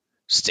in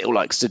still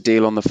likes to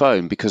deal on the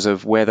phone because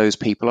of where those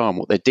people are and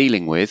what they're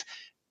dealing with,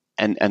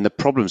 and the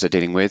problems they're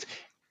dealing with.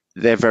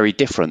 They're very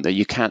different. That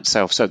you can't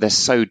so they're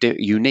so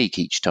unique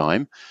each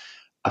time.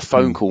 A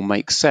phone call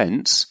makes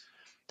sense.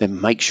 Then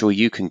make sure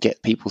you can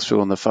get people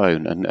through on the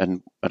phone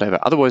and whatever.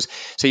 Otherwise,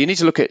 so you need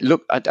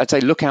to I'd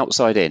say look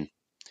outside in.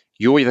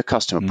 You're the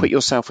customer. Put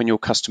yourself in your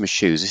customer's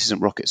shoes. This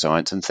isn't rocket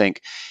science, and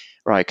think,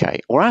 right,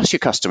 okay. Or ask your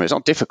customer. It's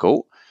not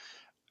difficult.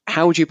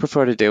 How would you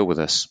prefer to deal with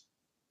us?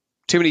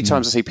 Too many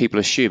times I see people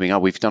assuming,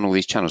 we've done all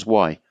these channels.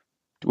 Why?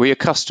 Were your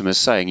customers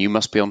saying you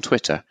must be on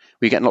Twitter?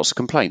 Were you getting lots of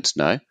complaints?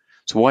 No.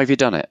 So why have you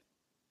done it?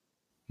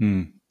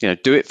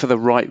 Do it for the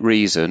right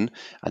reason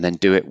and then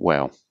do it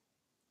well.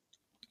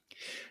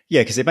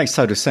 Yeah, because it makes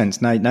total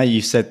sense. Now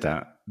you said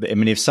that. I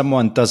mean, if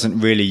someone doesn't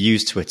really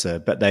use Twitter,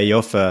 but they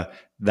offer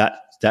that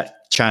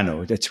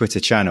channel, the Twitter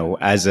channel,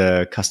 as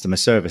a customer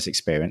service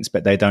experience,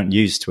 but they don't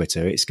use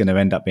Twitter, it's going to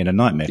end up being a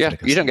nightmare for the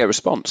customer. You don't get a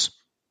response.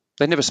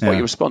 They never spot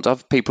your response.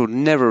 I've people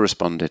never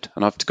responded,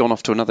 and I've gone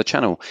off to another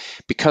channel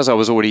because I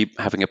was already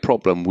having a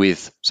problem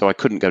so I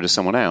couldn't go to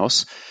someone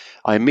else.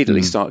 I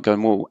immediately start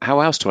going, well,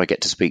 how else do I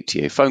get to speak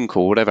to you? Phone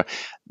call, whatever.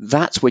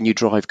 That's when you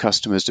drive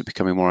customers to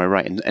becoming more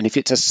irate. And if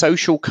it's a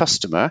social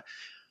customer,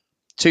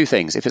 two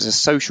things. If it's a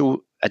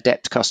social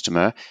adept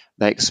customer,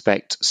 they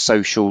expect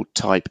social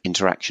type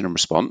interaction and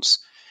response.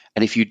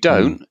 And if you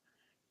don't,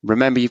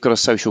 remember you've got a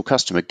social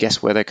customer,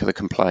 guess where they're going to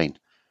complain?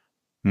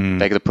 They're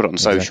going to put it on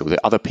social.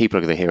 The other people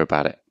are going to hear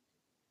about it.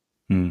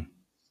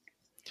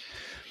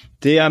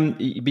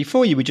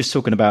 Before you were just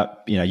talking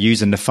about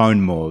using the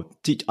phone more.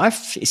 It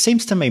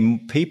seems to me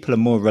people are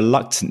more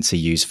reluctant to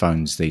use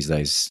phones these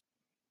days.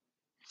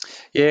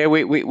 Yeah,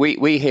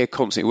 we hear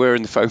constantly. We're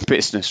in the phone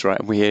business, right?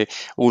 And we hear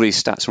all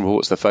these stats and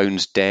reports. The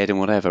phone's dead and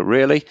whatever.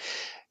 Really,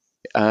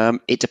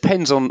 it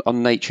depends on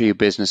nature of your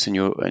business and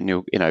your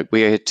we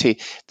hear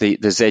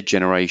the Z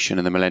generation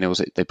and the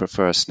millennials. They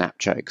prefer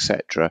Snapchat,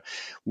 etc.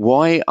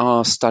 Why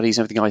are studies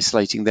and everything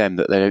isolating them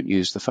that they don't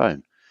use the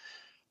phone?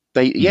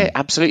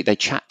 Absolutely. They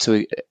chat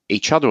to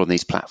each other on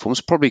these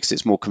platforms, probably because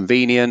it's more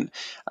convenient,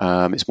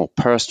 it's more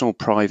personal,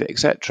 private,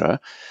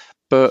 etc.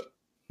 But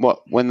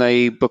when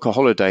they book a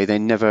holiday, they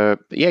never.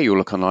 You'll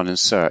look online and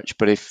search.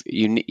 But if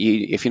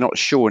you're not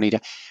sure,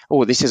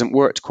 this hasn't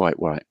worked quite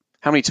right.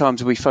 How many times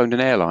have we phoned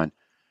an airline?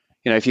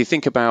 If you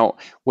think about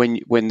when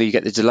you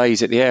get the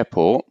delays at the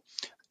airport,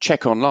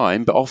 check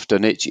online, but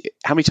often it's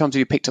how many times have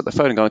you picked up the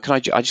phone and gone, I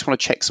just want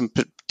to check some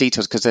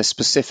details because they're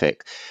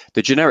specific.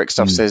 The generic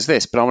stuff says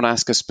this, but I want to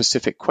ask a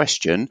specific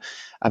question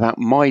about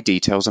my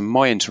details and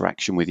my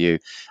interaction with you.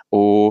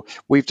 Or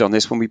we've done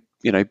this when we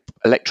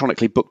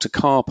electronically booked a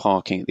car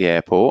parking at the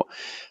airport,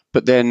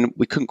 but then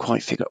we couldn't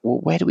quite figure out, well,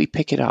 where do we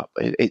pick it up?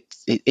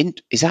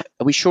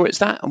 Are we sure it's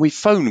that? And we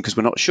phoned because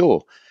we're not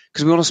sure.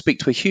 Because we want to speak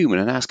to a human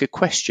and ask a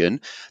question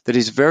that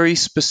is very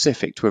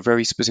specific to a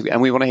very specific, and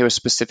we want to hear a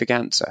specific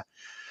answer.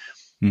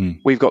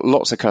 We've got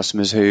lots of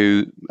customers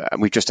who,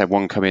 and we've just had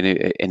one come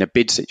in a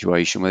bid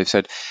situation where they've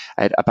said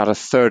about a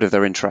third of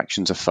their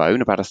interactions are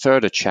phone, about a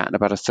third are chat, and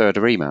about a third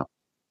are email.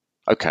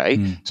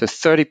 Okay, so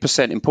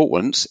 30%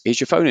 importance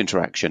is your phone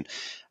interaction.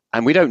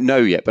 And we don't know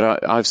yet,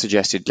 but I've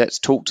suggested let's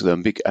talk to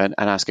them and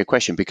ask a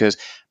question, because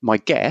my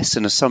guess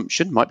and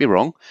assumption, might be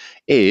wrong,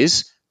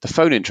 is the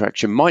phone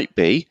interaction might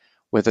be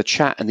where the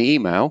chat and the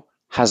email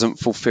hasn't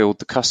fulfilled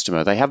the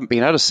customer. They haven't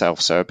been able to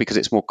self-serve because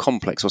it's more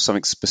complex or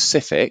something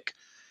specific.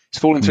 It's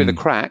fallen through the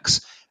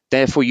cracks.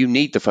 Therefore, you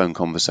need the phone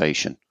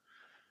conversation.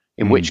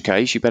 In which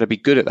case, you better be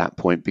good at that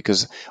point,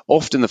 because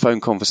often the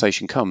phone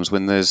conversation comes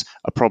when there's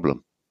a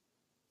problem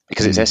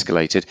because it's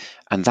escalated.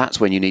 And that's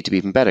when you need to be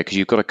even better, because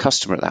you've got a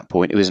customer at that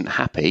point who isn't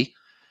happy,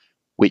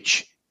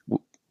 which,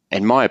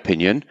 in my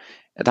opinion,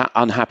 that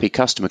unhappy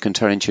customer can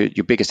turn into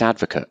your biggest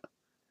advocate,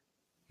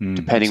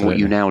 depending what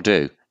you now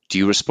do. Do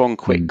you respond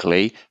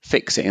quickly,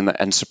 fix it,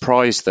 and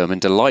surprise them and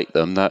delight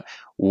them that,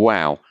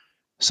 wow,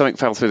 something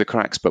fell through the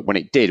cracks, but when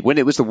it did, when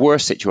it was the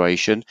worst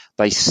situation,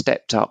 they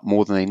stepped up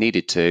more than they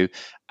needed to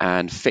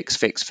and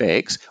fix.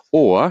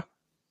 Or,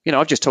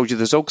 I've just told you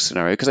the Zog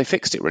scenario because they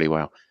fixed it really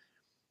well.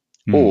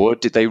 Or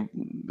did they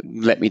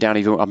let me down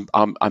even?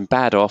 I'm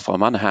bad off.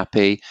 I'm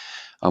unhappy.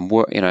 I'm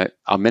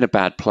in a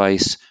bad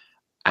place.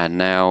 And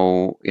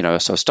now,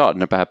 so I started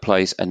in a bad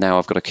place, and now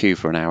I've got a queue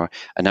for an hour,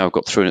 and now I've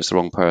got through and it's the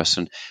wrong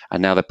person, and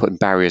now they're putting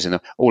barriers in.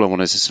 All I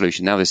want is a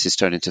solution. Now this is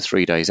turned into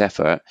 3 days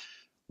effort.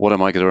 What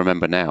am I going to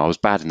remember now? I was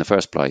bad in the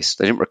first place.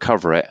 They didn't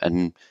recover it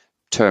and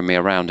turn me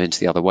around into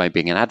the other way,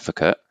 being an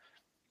advocate.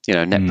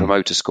 Net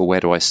promoter score, where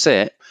do I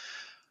sit?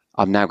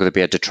 I'm now going to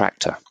be a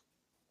detractor.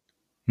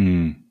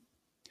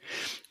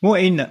 What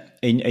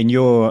in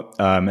your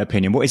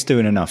opinion, what is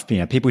doing enough?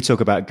 People talk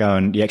about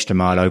going the extra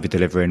mile, over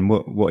delivering.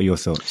 What are your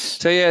thoughts?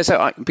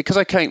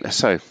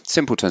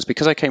 Simple terms,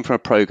 because I came from a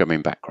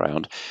programming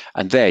background,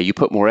 and there you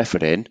put more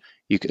effort in.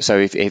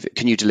 If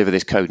can you deliver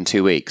this code in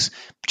 2 weeks?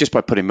 Just by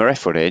putting more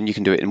effort in, you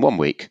can do it in 1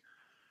 week.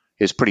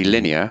 It's pretty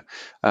linear.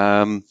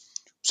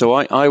 So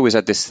I always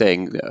had this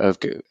thing of,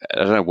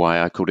 I don't know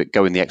why I called it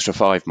going the extra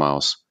 5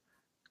 miles.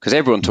 Because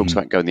everyone talks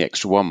about going the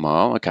extra 1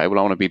 mile. Okay, well,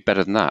 I want to be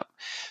better than that.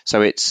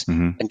 So it's,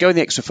 and going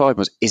the extra 5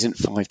 miles isn't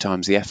 5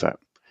 times the effort.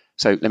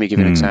 So let me give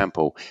you an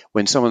example.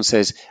 When someone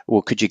says,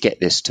 well, could you get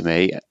this to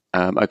me?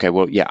 Okay,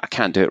 well, yeah, I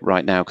can't do it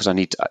right now because I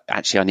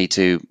need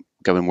to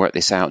go and work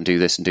this out and do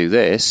this and do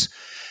this.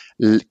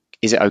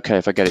 Is it okay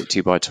if I get it to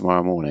you by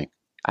tomorrow morning?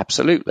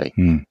 Absolutely.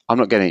 I'm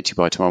not getting it to you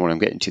by tomorrow morning. I'm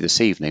getting it to you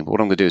this evening. But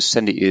what I'm going to do is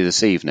send it to you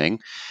this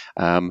evening.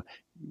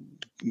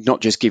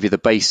 Not just give you the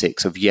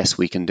basics of yes,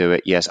 we can do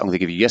it. Yes, I'm going to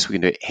give you yes, we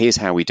can do it. Here's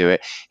how we do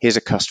it. Here's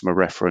a customer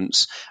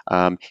reference.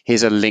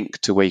 Here's a link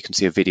to where you can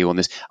see a video on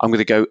this. I'm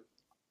going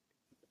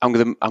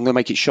to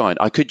make it shine.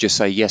 I could just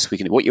say yes, we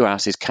can. What you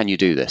ask is, can you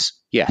do this?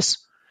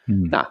 Yes.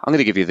 Now I'm going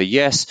to give you the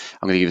yes.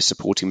 I'm going to give you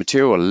supporting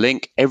material, a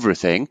link,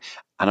 everything,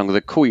 and I'm going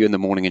to call you in the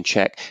morning and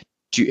check.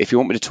 If you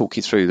want me to talk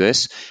you through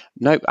this,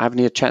 nope, I haven't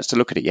had a chance to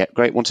look at it yet.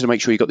 Great. Wanted to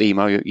make sure you got the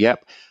email.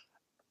 Yep.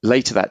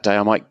 Later that day,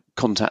 I might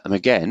contact them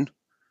again.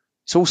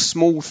 It's all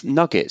small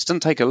nuggets.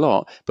 Doesn't take a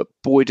lot, but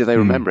boy, do they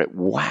remember it.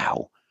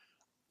 Wow.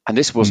 And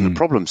this wasn't a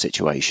problem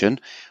situation.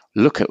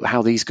 Look at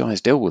how these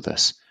guys deal with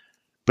us.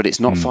 But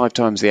it's not 5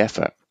 times the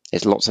effort.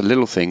 It's lots of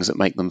little things that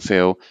make them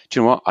feel, do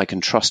you know what? I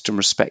can trust and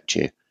respect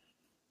you.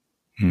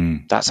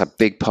 That's a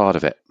big part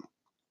of it.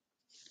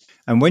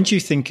 And when do you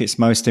think it's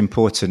most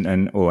important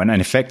and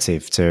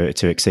effective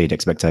to exceed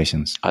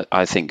expectations?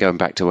 I think going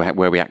back to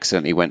where we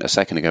accidentally went a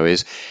second ago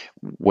is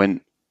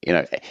when,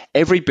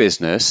 every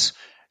business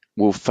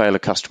will fail a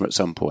customer at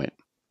some point,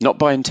 not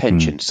by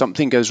intention.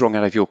 Something goes wrong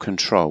out of your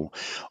control,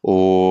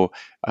 or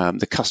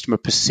the customer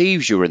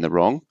perceives you're in the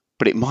wrong,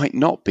 but it might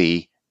not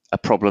be a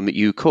problem that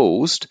you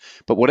caused.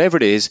 But whatever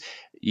it is,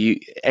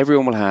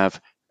 everyone will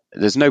have.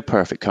 There's no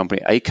perfect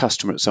company. A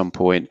customer at some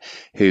point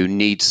who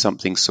needs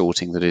something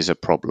sorting that is a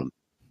problem,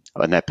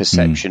 and their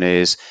perception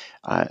is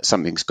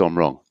something's gone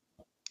wrong.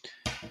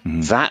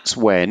 That's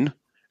when,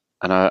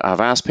 and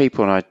I've asked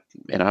people,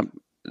 and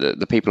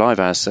the people I've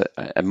asked,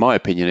 and my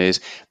opinion is,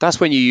 that's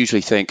when you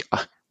usually think,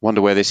 I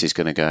wonder where this is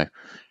going to go.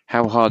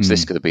 How hard's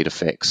this going to be to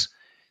fix?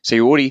 So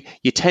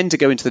you tend to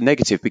go into the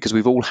negative because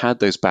we've all had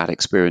those bad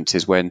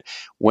experiences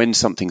when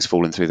something's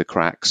fallen through the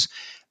cracks.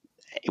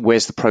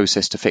 Where's the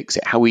process to fix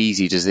it? How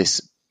easy does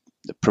this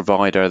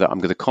provider that I'm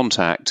going to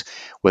contact,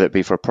 whether it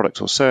be for a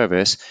product or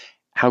service,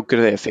 how good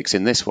are they at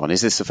fixing this one?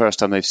 Is this the first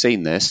time they've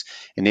seen this?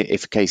 And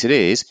if the case it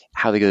is,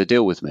 how are they going to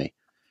deal with me?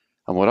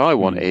 And what I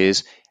want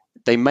is,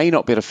 they may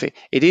not be able to fix.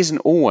 It isn't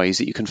always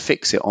that you can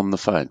fix it on the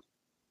phone,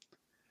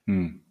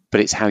 but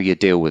it's how you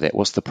deal with it.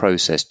 What's the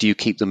process? Do you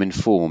keep them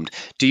informed?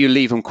 Do you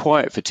leave them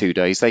quiet for 2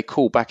 days? They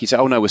call back, you say,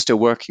 oh no, we're still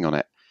working on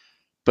it.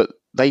 But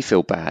they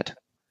feel bad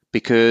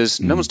because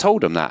no one's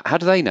told them that. How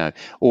do they know?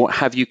 Or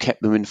have you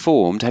kept them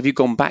informed? Have you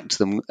gone back to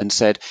them and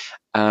said,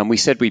 we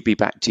said we'd be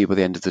back to you by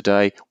the end of the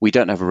day. We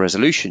don't have a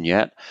resolution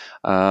yet,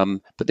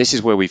 but this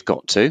is where we've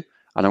got to.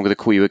 And I'm going to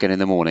call you again in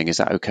the morning. Is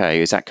that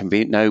okay? Is that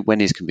convenient? No. When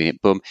is convenient?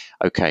 Boom.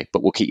 Okay,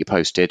 but we'll keep you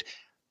posted.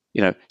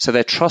 So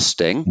they're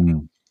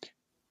trusting.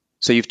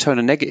 So you've turned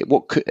a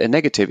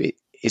negative.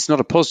 It's not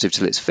a positive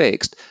till it's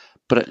fixed,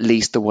 but at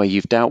least the way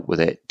you've dealt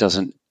with it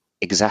doesn't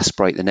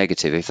exasperate the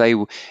negative.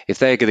 If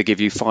they're going to give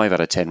you 5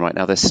 out of 10 right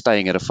now, they're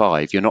staying at a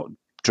 5. You're not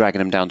dragging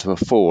them down to a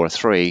 4 or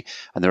 3,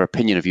 and their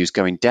opinion of you is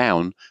going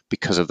down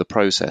because of the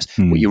process.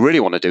 What you really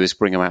want to do is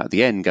bring them out at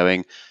the end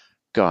going,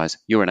 guys,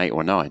 you're an 8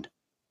 or a 9.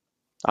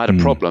 I had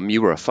a problem,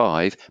 you were a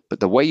 5, but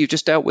the way you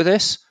just dealt with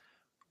this,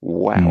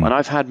 wow. And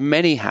I've had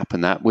many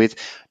happen that with,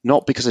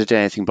 not because I did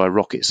anything by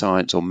rocket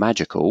science or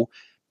magical,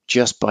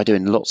 just by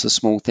doing lots of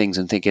small things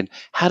and thinking,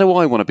 how do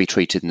I want to be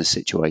treated in this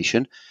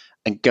situation?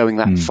 And going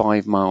that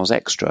 5 miles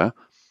extra.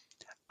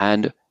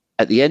 And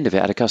at the end of it,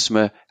 I had a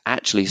customer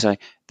actually say,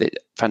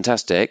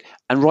 fantastic,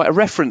 and write a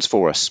reference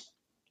for us.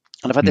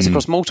 And I've had this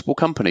across multiple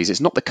companies.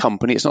 It's not the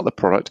company, it's not the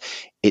product,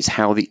 it's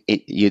how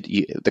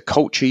the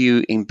culture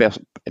you embed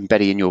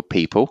in your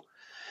people,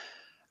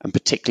 and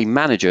particularly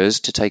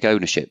managers to take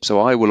ownership. So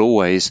I will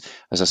always,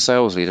 as a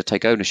sales leader,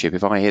 take ownership.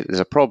 If I hear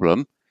there's a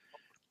problem,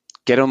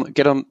 get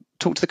on,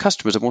 talk to the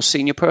customer as a more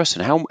senior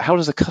person. How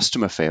does the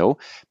customer feel?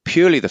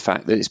 Purely the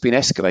fact that it's been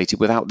escalated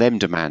without them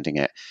demanding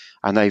it.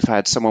 and they've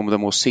had someone with a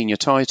more senior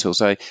title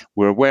say,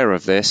 we're aware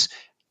of this,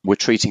 we're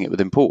treating it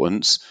with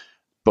importance,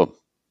 boom.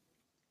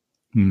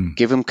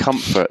 Give them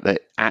comfort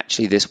that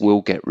actually this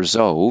will get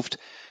resolved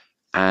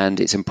and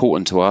it's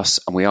important to us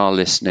and we are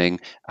listening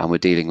and we're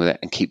dealing with it,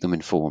 and keep them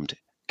informed.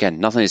 Again,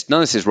 none of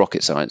this is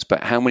rocket science,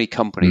 but how many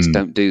companies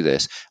don't do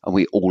this and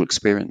we all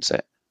experience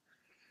it?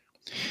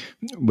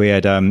 We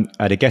had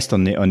a guest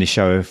on the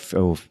show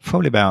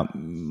probably about, I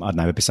don't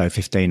know, episode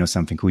 15 or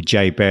something, called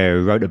Jay Baer,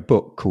 who wrote a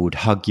book called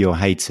Hug Your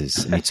Haters,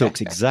 and he talks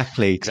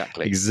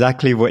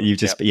exactly what you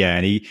just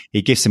and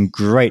he gives some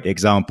great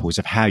examples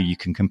of how you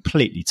can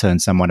completely turn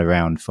someone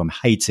around from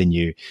hating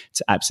you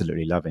to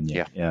absolutely loving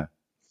you. Yeah.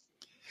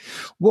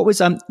 What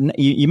was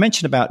you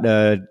mentioned about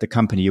the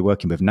company you're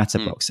working with,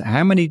 Natterbox?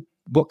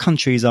 What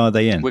countries are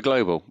they in? We're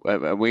global.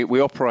 We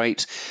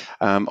operate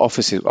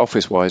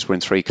office-wise. We're in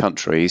 3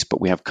 countries,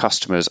 but we have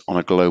customers on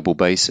a global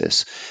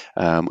basis,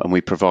 and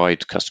we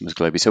provide customers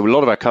globally. So a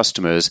lot of our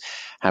customers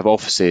have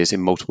offices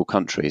in multiple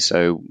countries.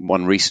 So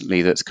one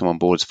recently that's come on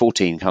board is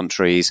 14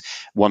 countries,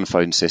 one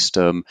phone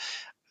system.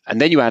 And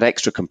then you add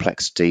extra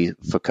complexity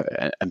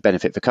and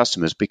benefit for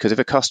customers, because if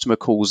a customer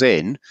calls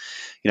in,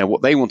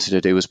 what they wanted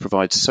to do was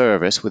provide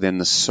service within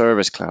the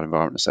Service Cloud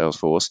environment of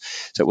Salesforce.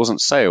 So it wasn't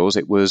sales,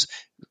 it was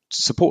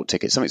support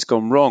tickets, something's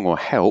gone wrong or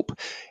help.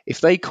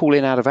 If they call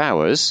in out of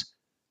hours,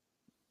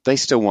 they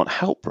still want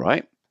help,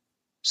 right?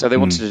 So they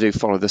wanted to do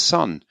follow the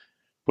sun.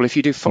 Well, if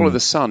you do follow the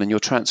sun and you're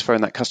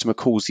transferring, that customer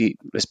calls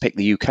let's pick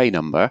the UK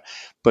number,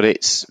 but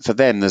it's for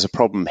them, there's a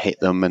problem hit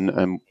them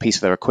and piece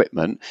of their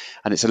equipment,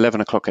 and it's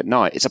 11 o'clock at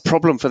night. It's a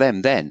problem for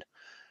them then.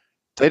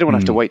 They don't want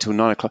to have to wait till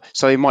 9 o'clock.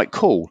 So they might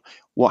call.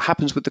 What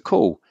happens with the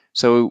call?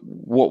 So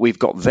what we've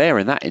got there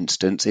in that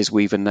instance is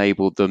we've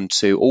enabled them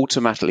to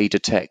automatically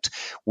detect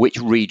which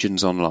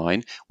regions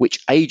online,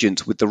 which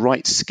agents with the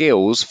right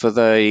skills for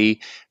we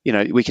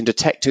can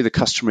detect who the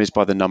customer is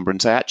by the number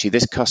and say, actually,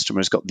 this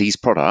customer has got these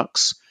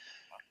products,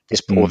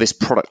 or this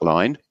product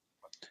line.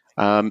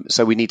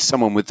 So we need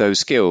someone with those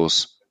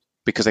skills,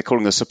 because they're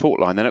calling the support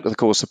line. They're not going to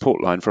call a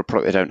support line for a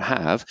product they don't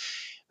have.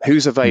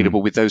 Who's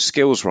available with those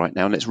skills right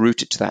now? And let's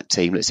route it to that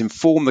team. Let's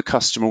inform the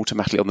customer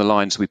automatically on the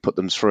line, so we put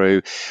them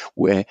through.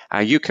 Where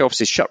our UK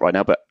office is shut right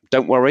now, but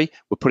don't worry,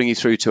 we're putting you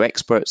through to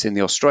experts in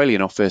the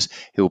Australian office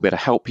who will be able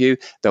to help you.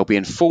 They'll be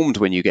informed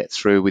when you get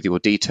through with your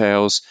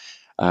details.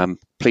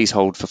 Please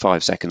hold for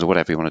 5 seconds or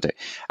whatever you want to do.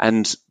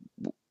 And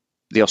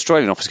the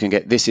Australian office can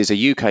get, this is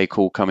a UK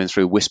call coming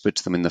through, whispered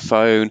to them in the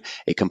phone.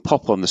 It can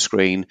pop on the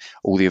screen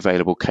all the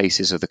available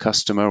cases of the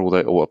customer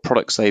or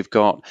products they've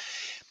got.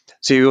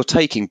 So you're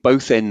taking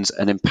both ends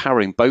and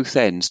empowering both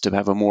ends to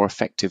have a more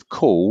effective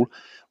call,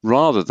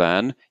 rather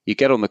than you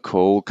get on the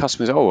call,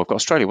 customers, I've got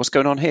Australia, what's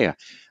going on here?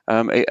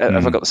 Have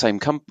I got the same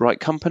right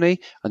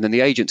company? And then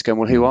the agent's going,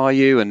 well, who are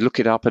you? And look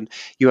it up. And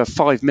you have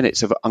 5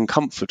 minutes of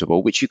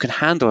uncomfortable, which you can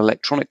handle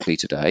electronically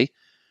today,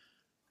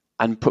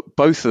 and put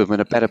both of them in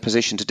a better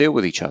position to deal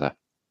with each other.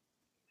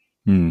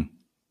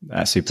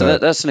 That's super. So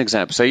that's an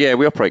example. So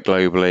we operate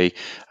globally,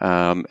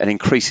 and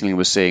increasingly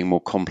we're seeing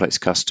more complex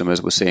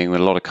customers. We're seeing a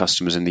lot of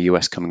customers in the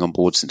US coming on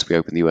board since we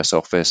opened the US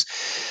office.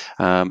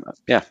 And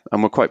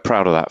we're quite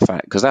proud of that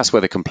fact, because that's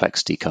where the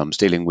complexity comes.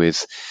 Dealing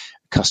with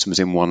customers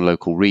in one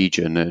local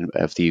region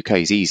of the UK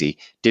is easy.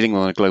 Dealing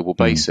on a global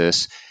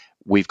basis,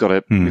 we've got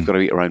to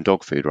eat our own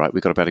dog food, right?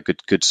 We've got to have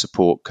good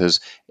support,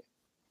 because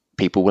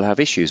people will have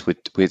issues with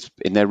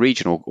in their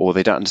region, or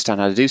they don't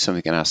understand how to do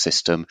something in our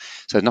system.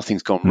 So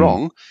nothing's gone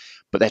wrong,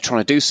 but they're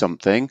trying to do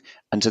something,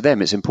 and to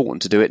them it's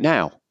important to do it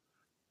now,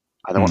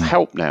 and they want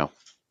help now.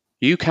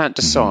 You can't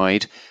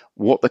decide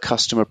what the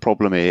customer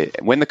problem is,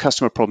 when the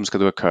customer problem is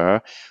going to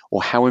occur,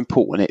 or how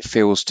important it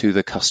feels to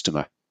the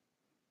customer.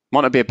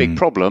 Might not be a big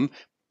problem,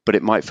 but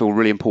it might feel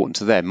really important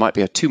to them. Might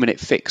be a 2-minute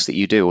fix that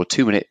you do, or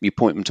 2-minute, you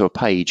point them to a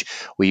page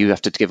where you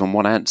have to give them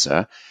one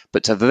answer.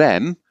 But to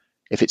them,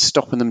 if it's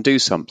stopping them do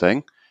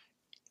something,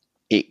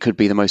 it could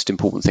be the most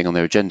important thing on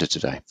their agenda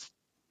today.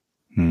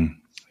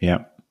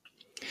 Yeah.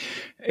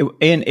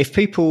 Ian, if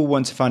people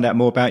want to find out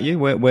more about you,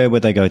 where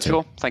would they go to?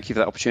 Sure. Thank you for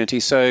that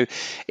opportunity. So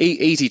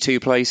easy 2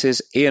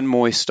 places,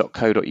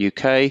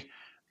 ianmoyse.co.uk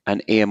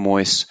and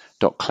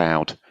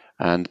ianmoyse.cloud.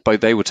 And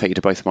they will take you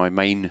to both of my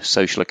main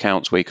social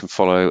accounts where you can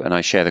follow, and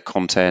I share the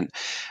content.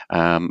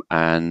 And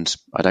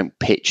I don't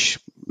pitch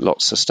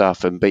lots of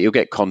stuff, but you'll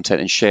get content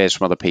and shares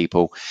from other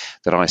people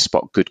that I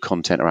spot good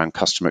content around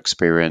customer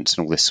experience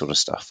and all this sort of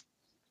stuff.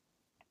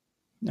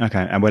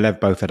 Okay, and we'll have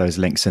both of those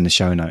links in the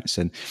show notes.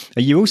 And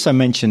you also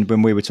mentioned,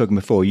 when we were talking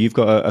before, you've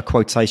got a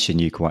quotation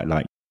you quite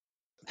like.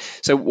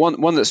 So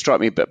one that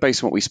struck me, but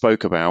based on what we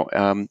spoke about,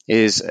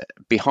 is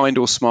behind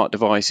all smart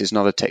devices and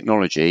other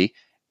technology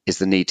is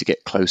the need to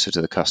get closer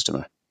to the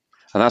customer.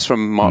 And that's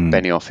from Mark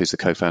Benioff, who's the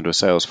co-founder of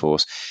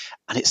Salesforce.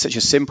 And it's such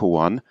a simple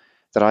one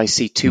that I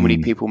see too many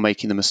people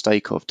making the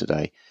mistake of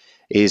today,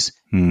 is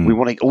we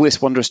want all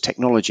this wondrous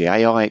technology,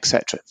 AI,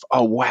 etc.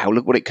 Oh, wow,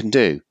 look what it can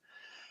do.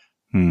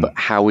 But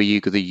how are you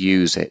going to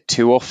use it?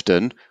 Too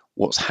often,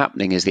 what's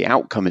happening is the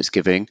outcome it's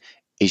giving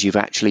is you've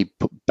actually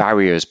put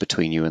barriers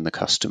between you and the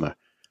customer.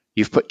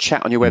 You've put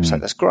chat on your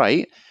website. That's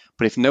great.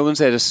 But if no one's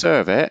there to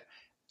serve it,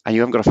 and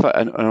you haven't got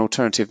an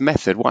alternative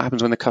method, what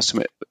happens when the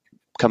customer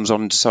comes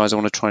on and decides I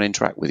want to try and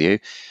interact with you?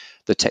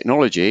 The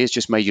technology has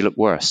just made you look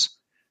worse.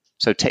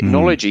 So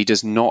technology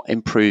does not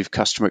improve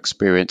customer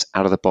experience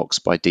out of the box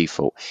by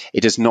default. It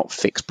does not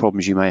fix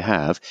problems you may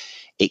have.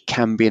 It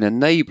can be an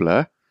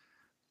enabler,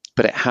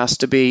 but it has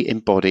to be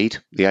embodied,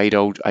 the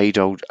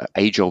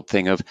age-old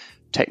thing of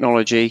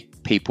technology,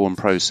 people, and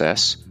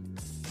process.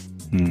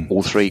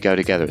 All three go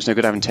together. It's no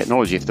good having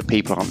technology if the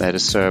people aren't there to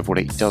serve what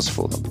it does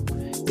for them.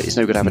 It's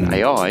no good having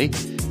AI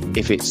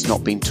if it's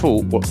not been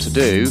taught what to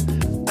do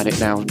and it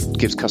now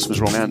gives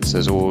customers wrong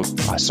answers, or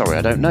sorry,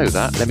 I don't know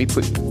that. Let me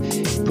put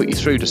you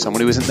through to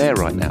someone who isn't there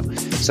right now.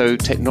 So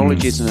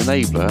technology is an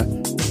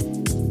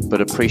enabler,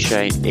 but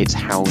appreciate it's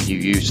how you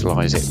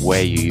utilize it,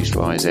 where you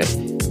utilize it,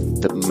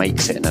 that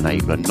makes it an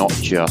enabler, not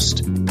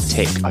just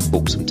tick, I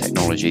bought some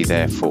technology,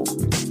 therefore.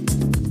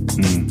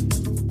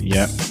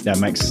 Yeah, that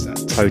makes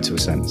total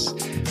sense.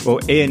 Well,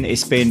 Ian,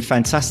 it's been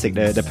fantastic,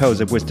 the pearls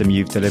of wisdom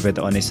you've delivered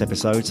on this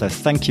episode. So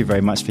thank you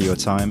very much for your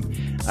time.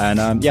 And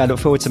I look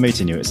forward to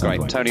meeting you at some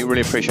point. Tony,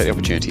 really appreciate the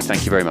opportunity.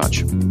 Thank you very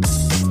much.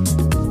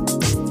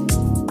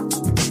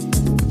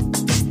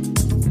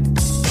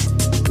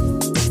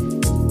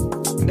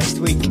 Next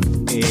week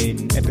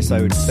in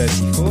episode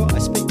 34, I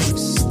speak with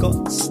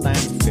Scott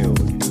Stanfield,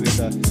 who is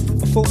a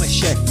former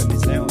chef and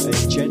is now a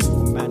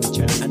general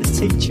manager and a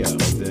teacher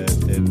of the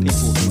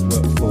people who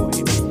work for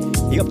him.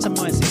 He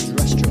optimizes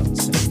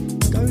restaurants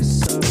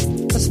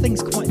and does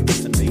things quite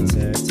differently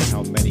to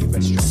how many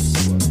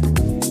restaurants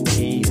work.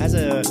 He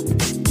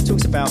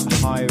talks about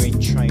hiring,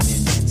 training,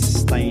 and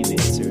sustaining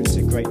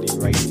to greatly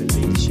raise the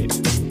leadership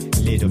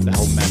lid of the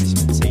whole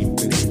management team,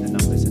 boosting the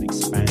numbers and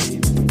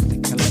expanding the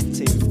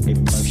collective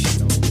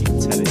emotional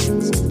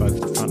intelligence of both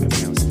the front of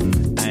house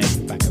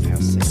and back of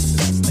house teams. So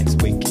that's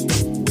next week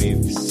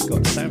with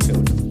Scott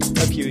Stanfield.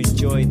 Hope you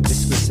enjoyed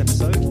this week's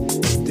episode.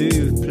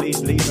 Do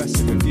please leave us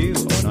a review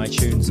on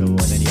iTunes or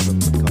on any other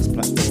podcast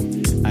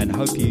platform, and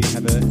hope you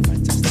have a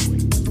fantastic week.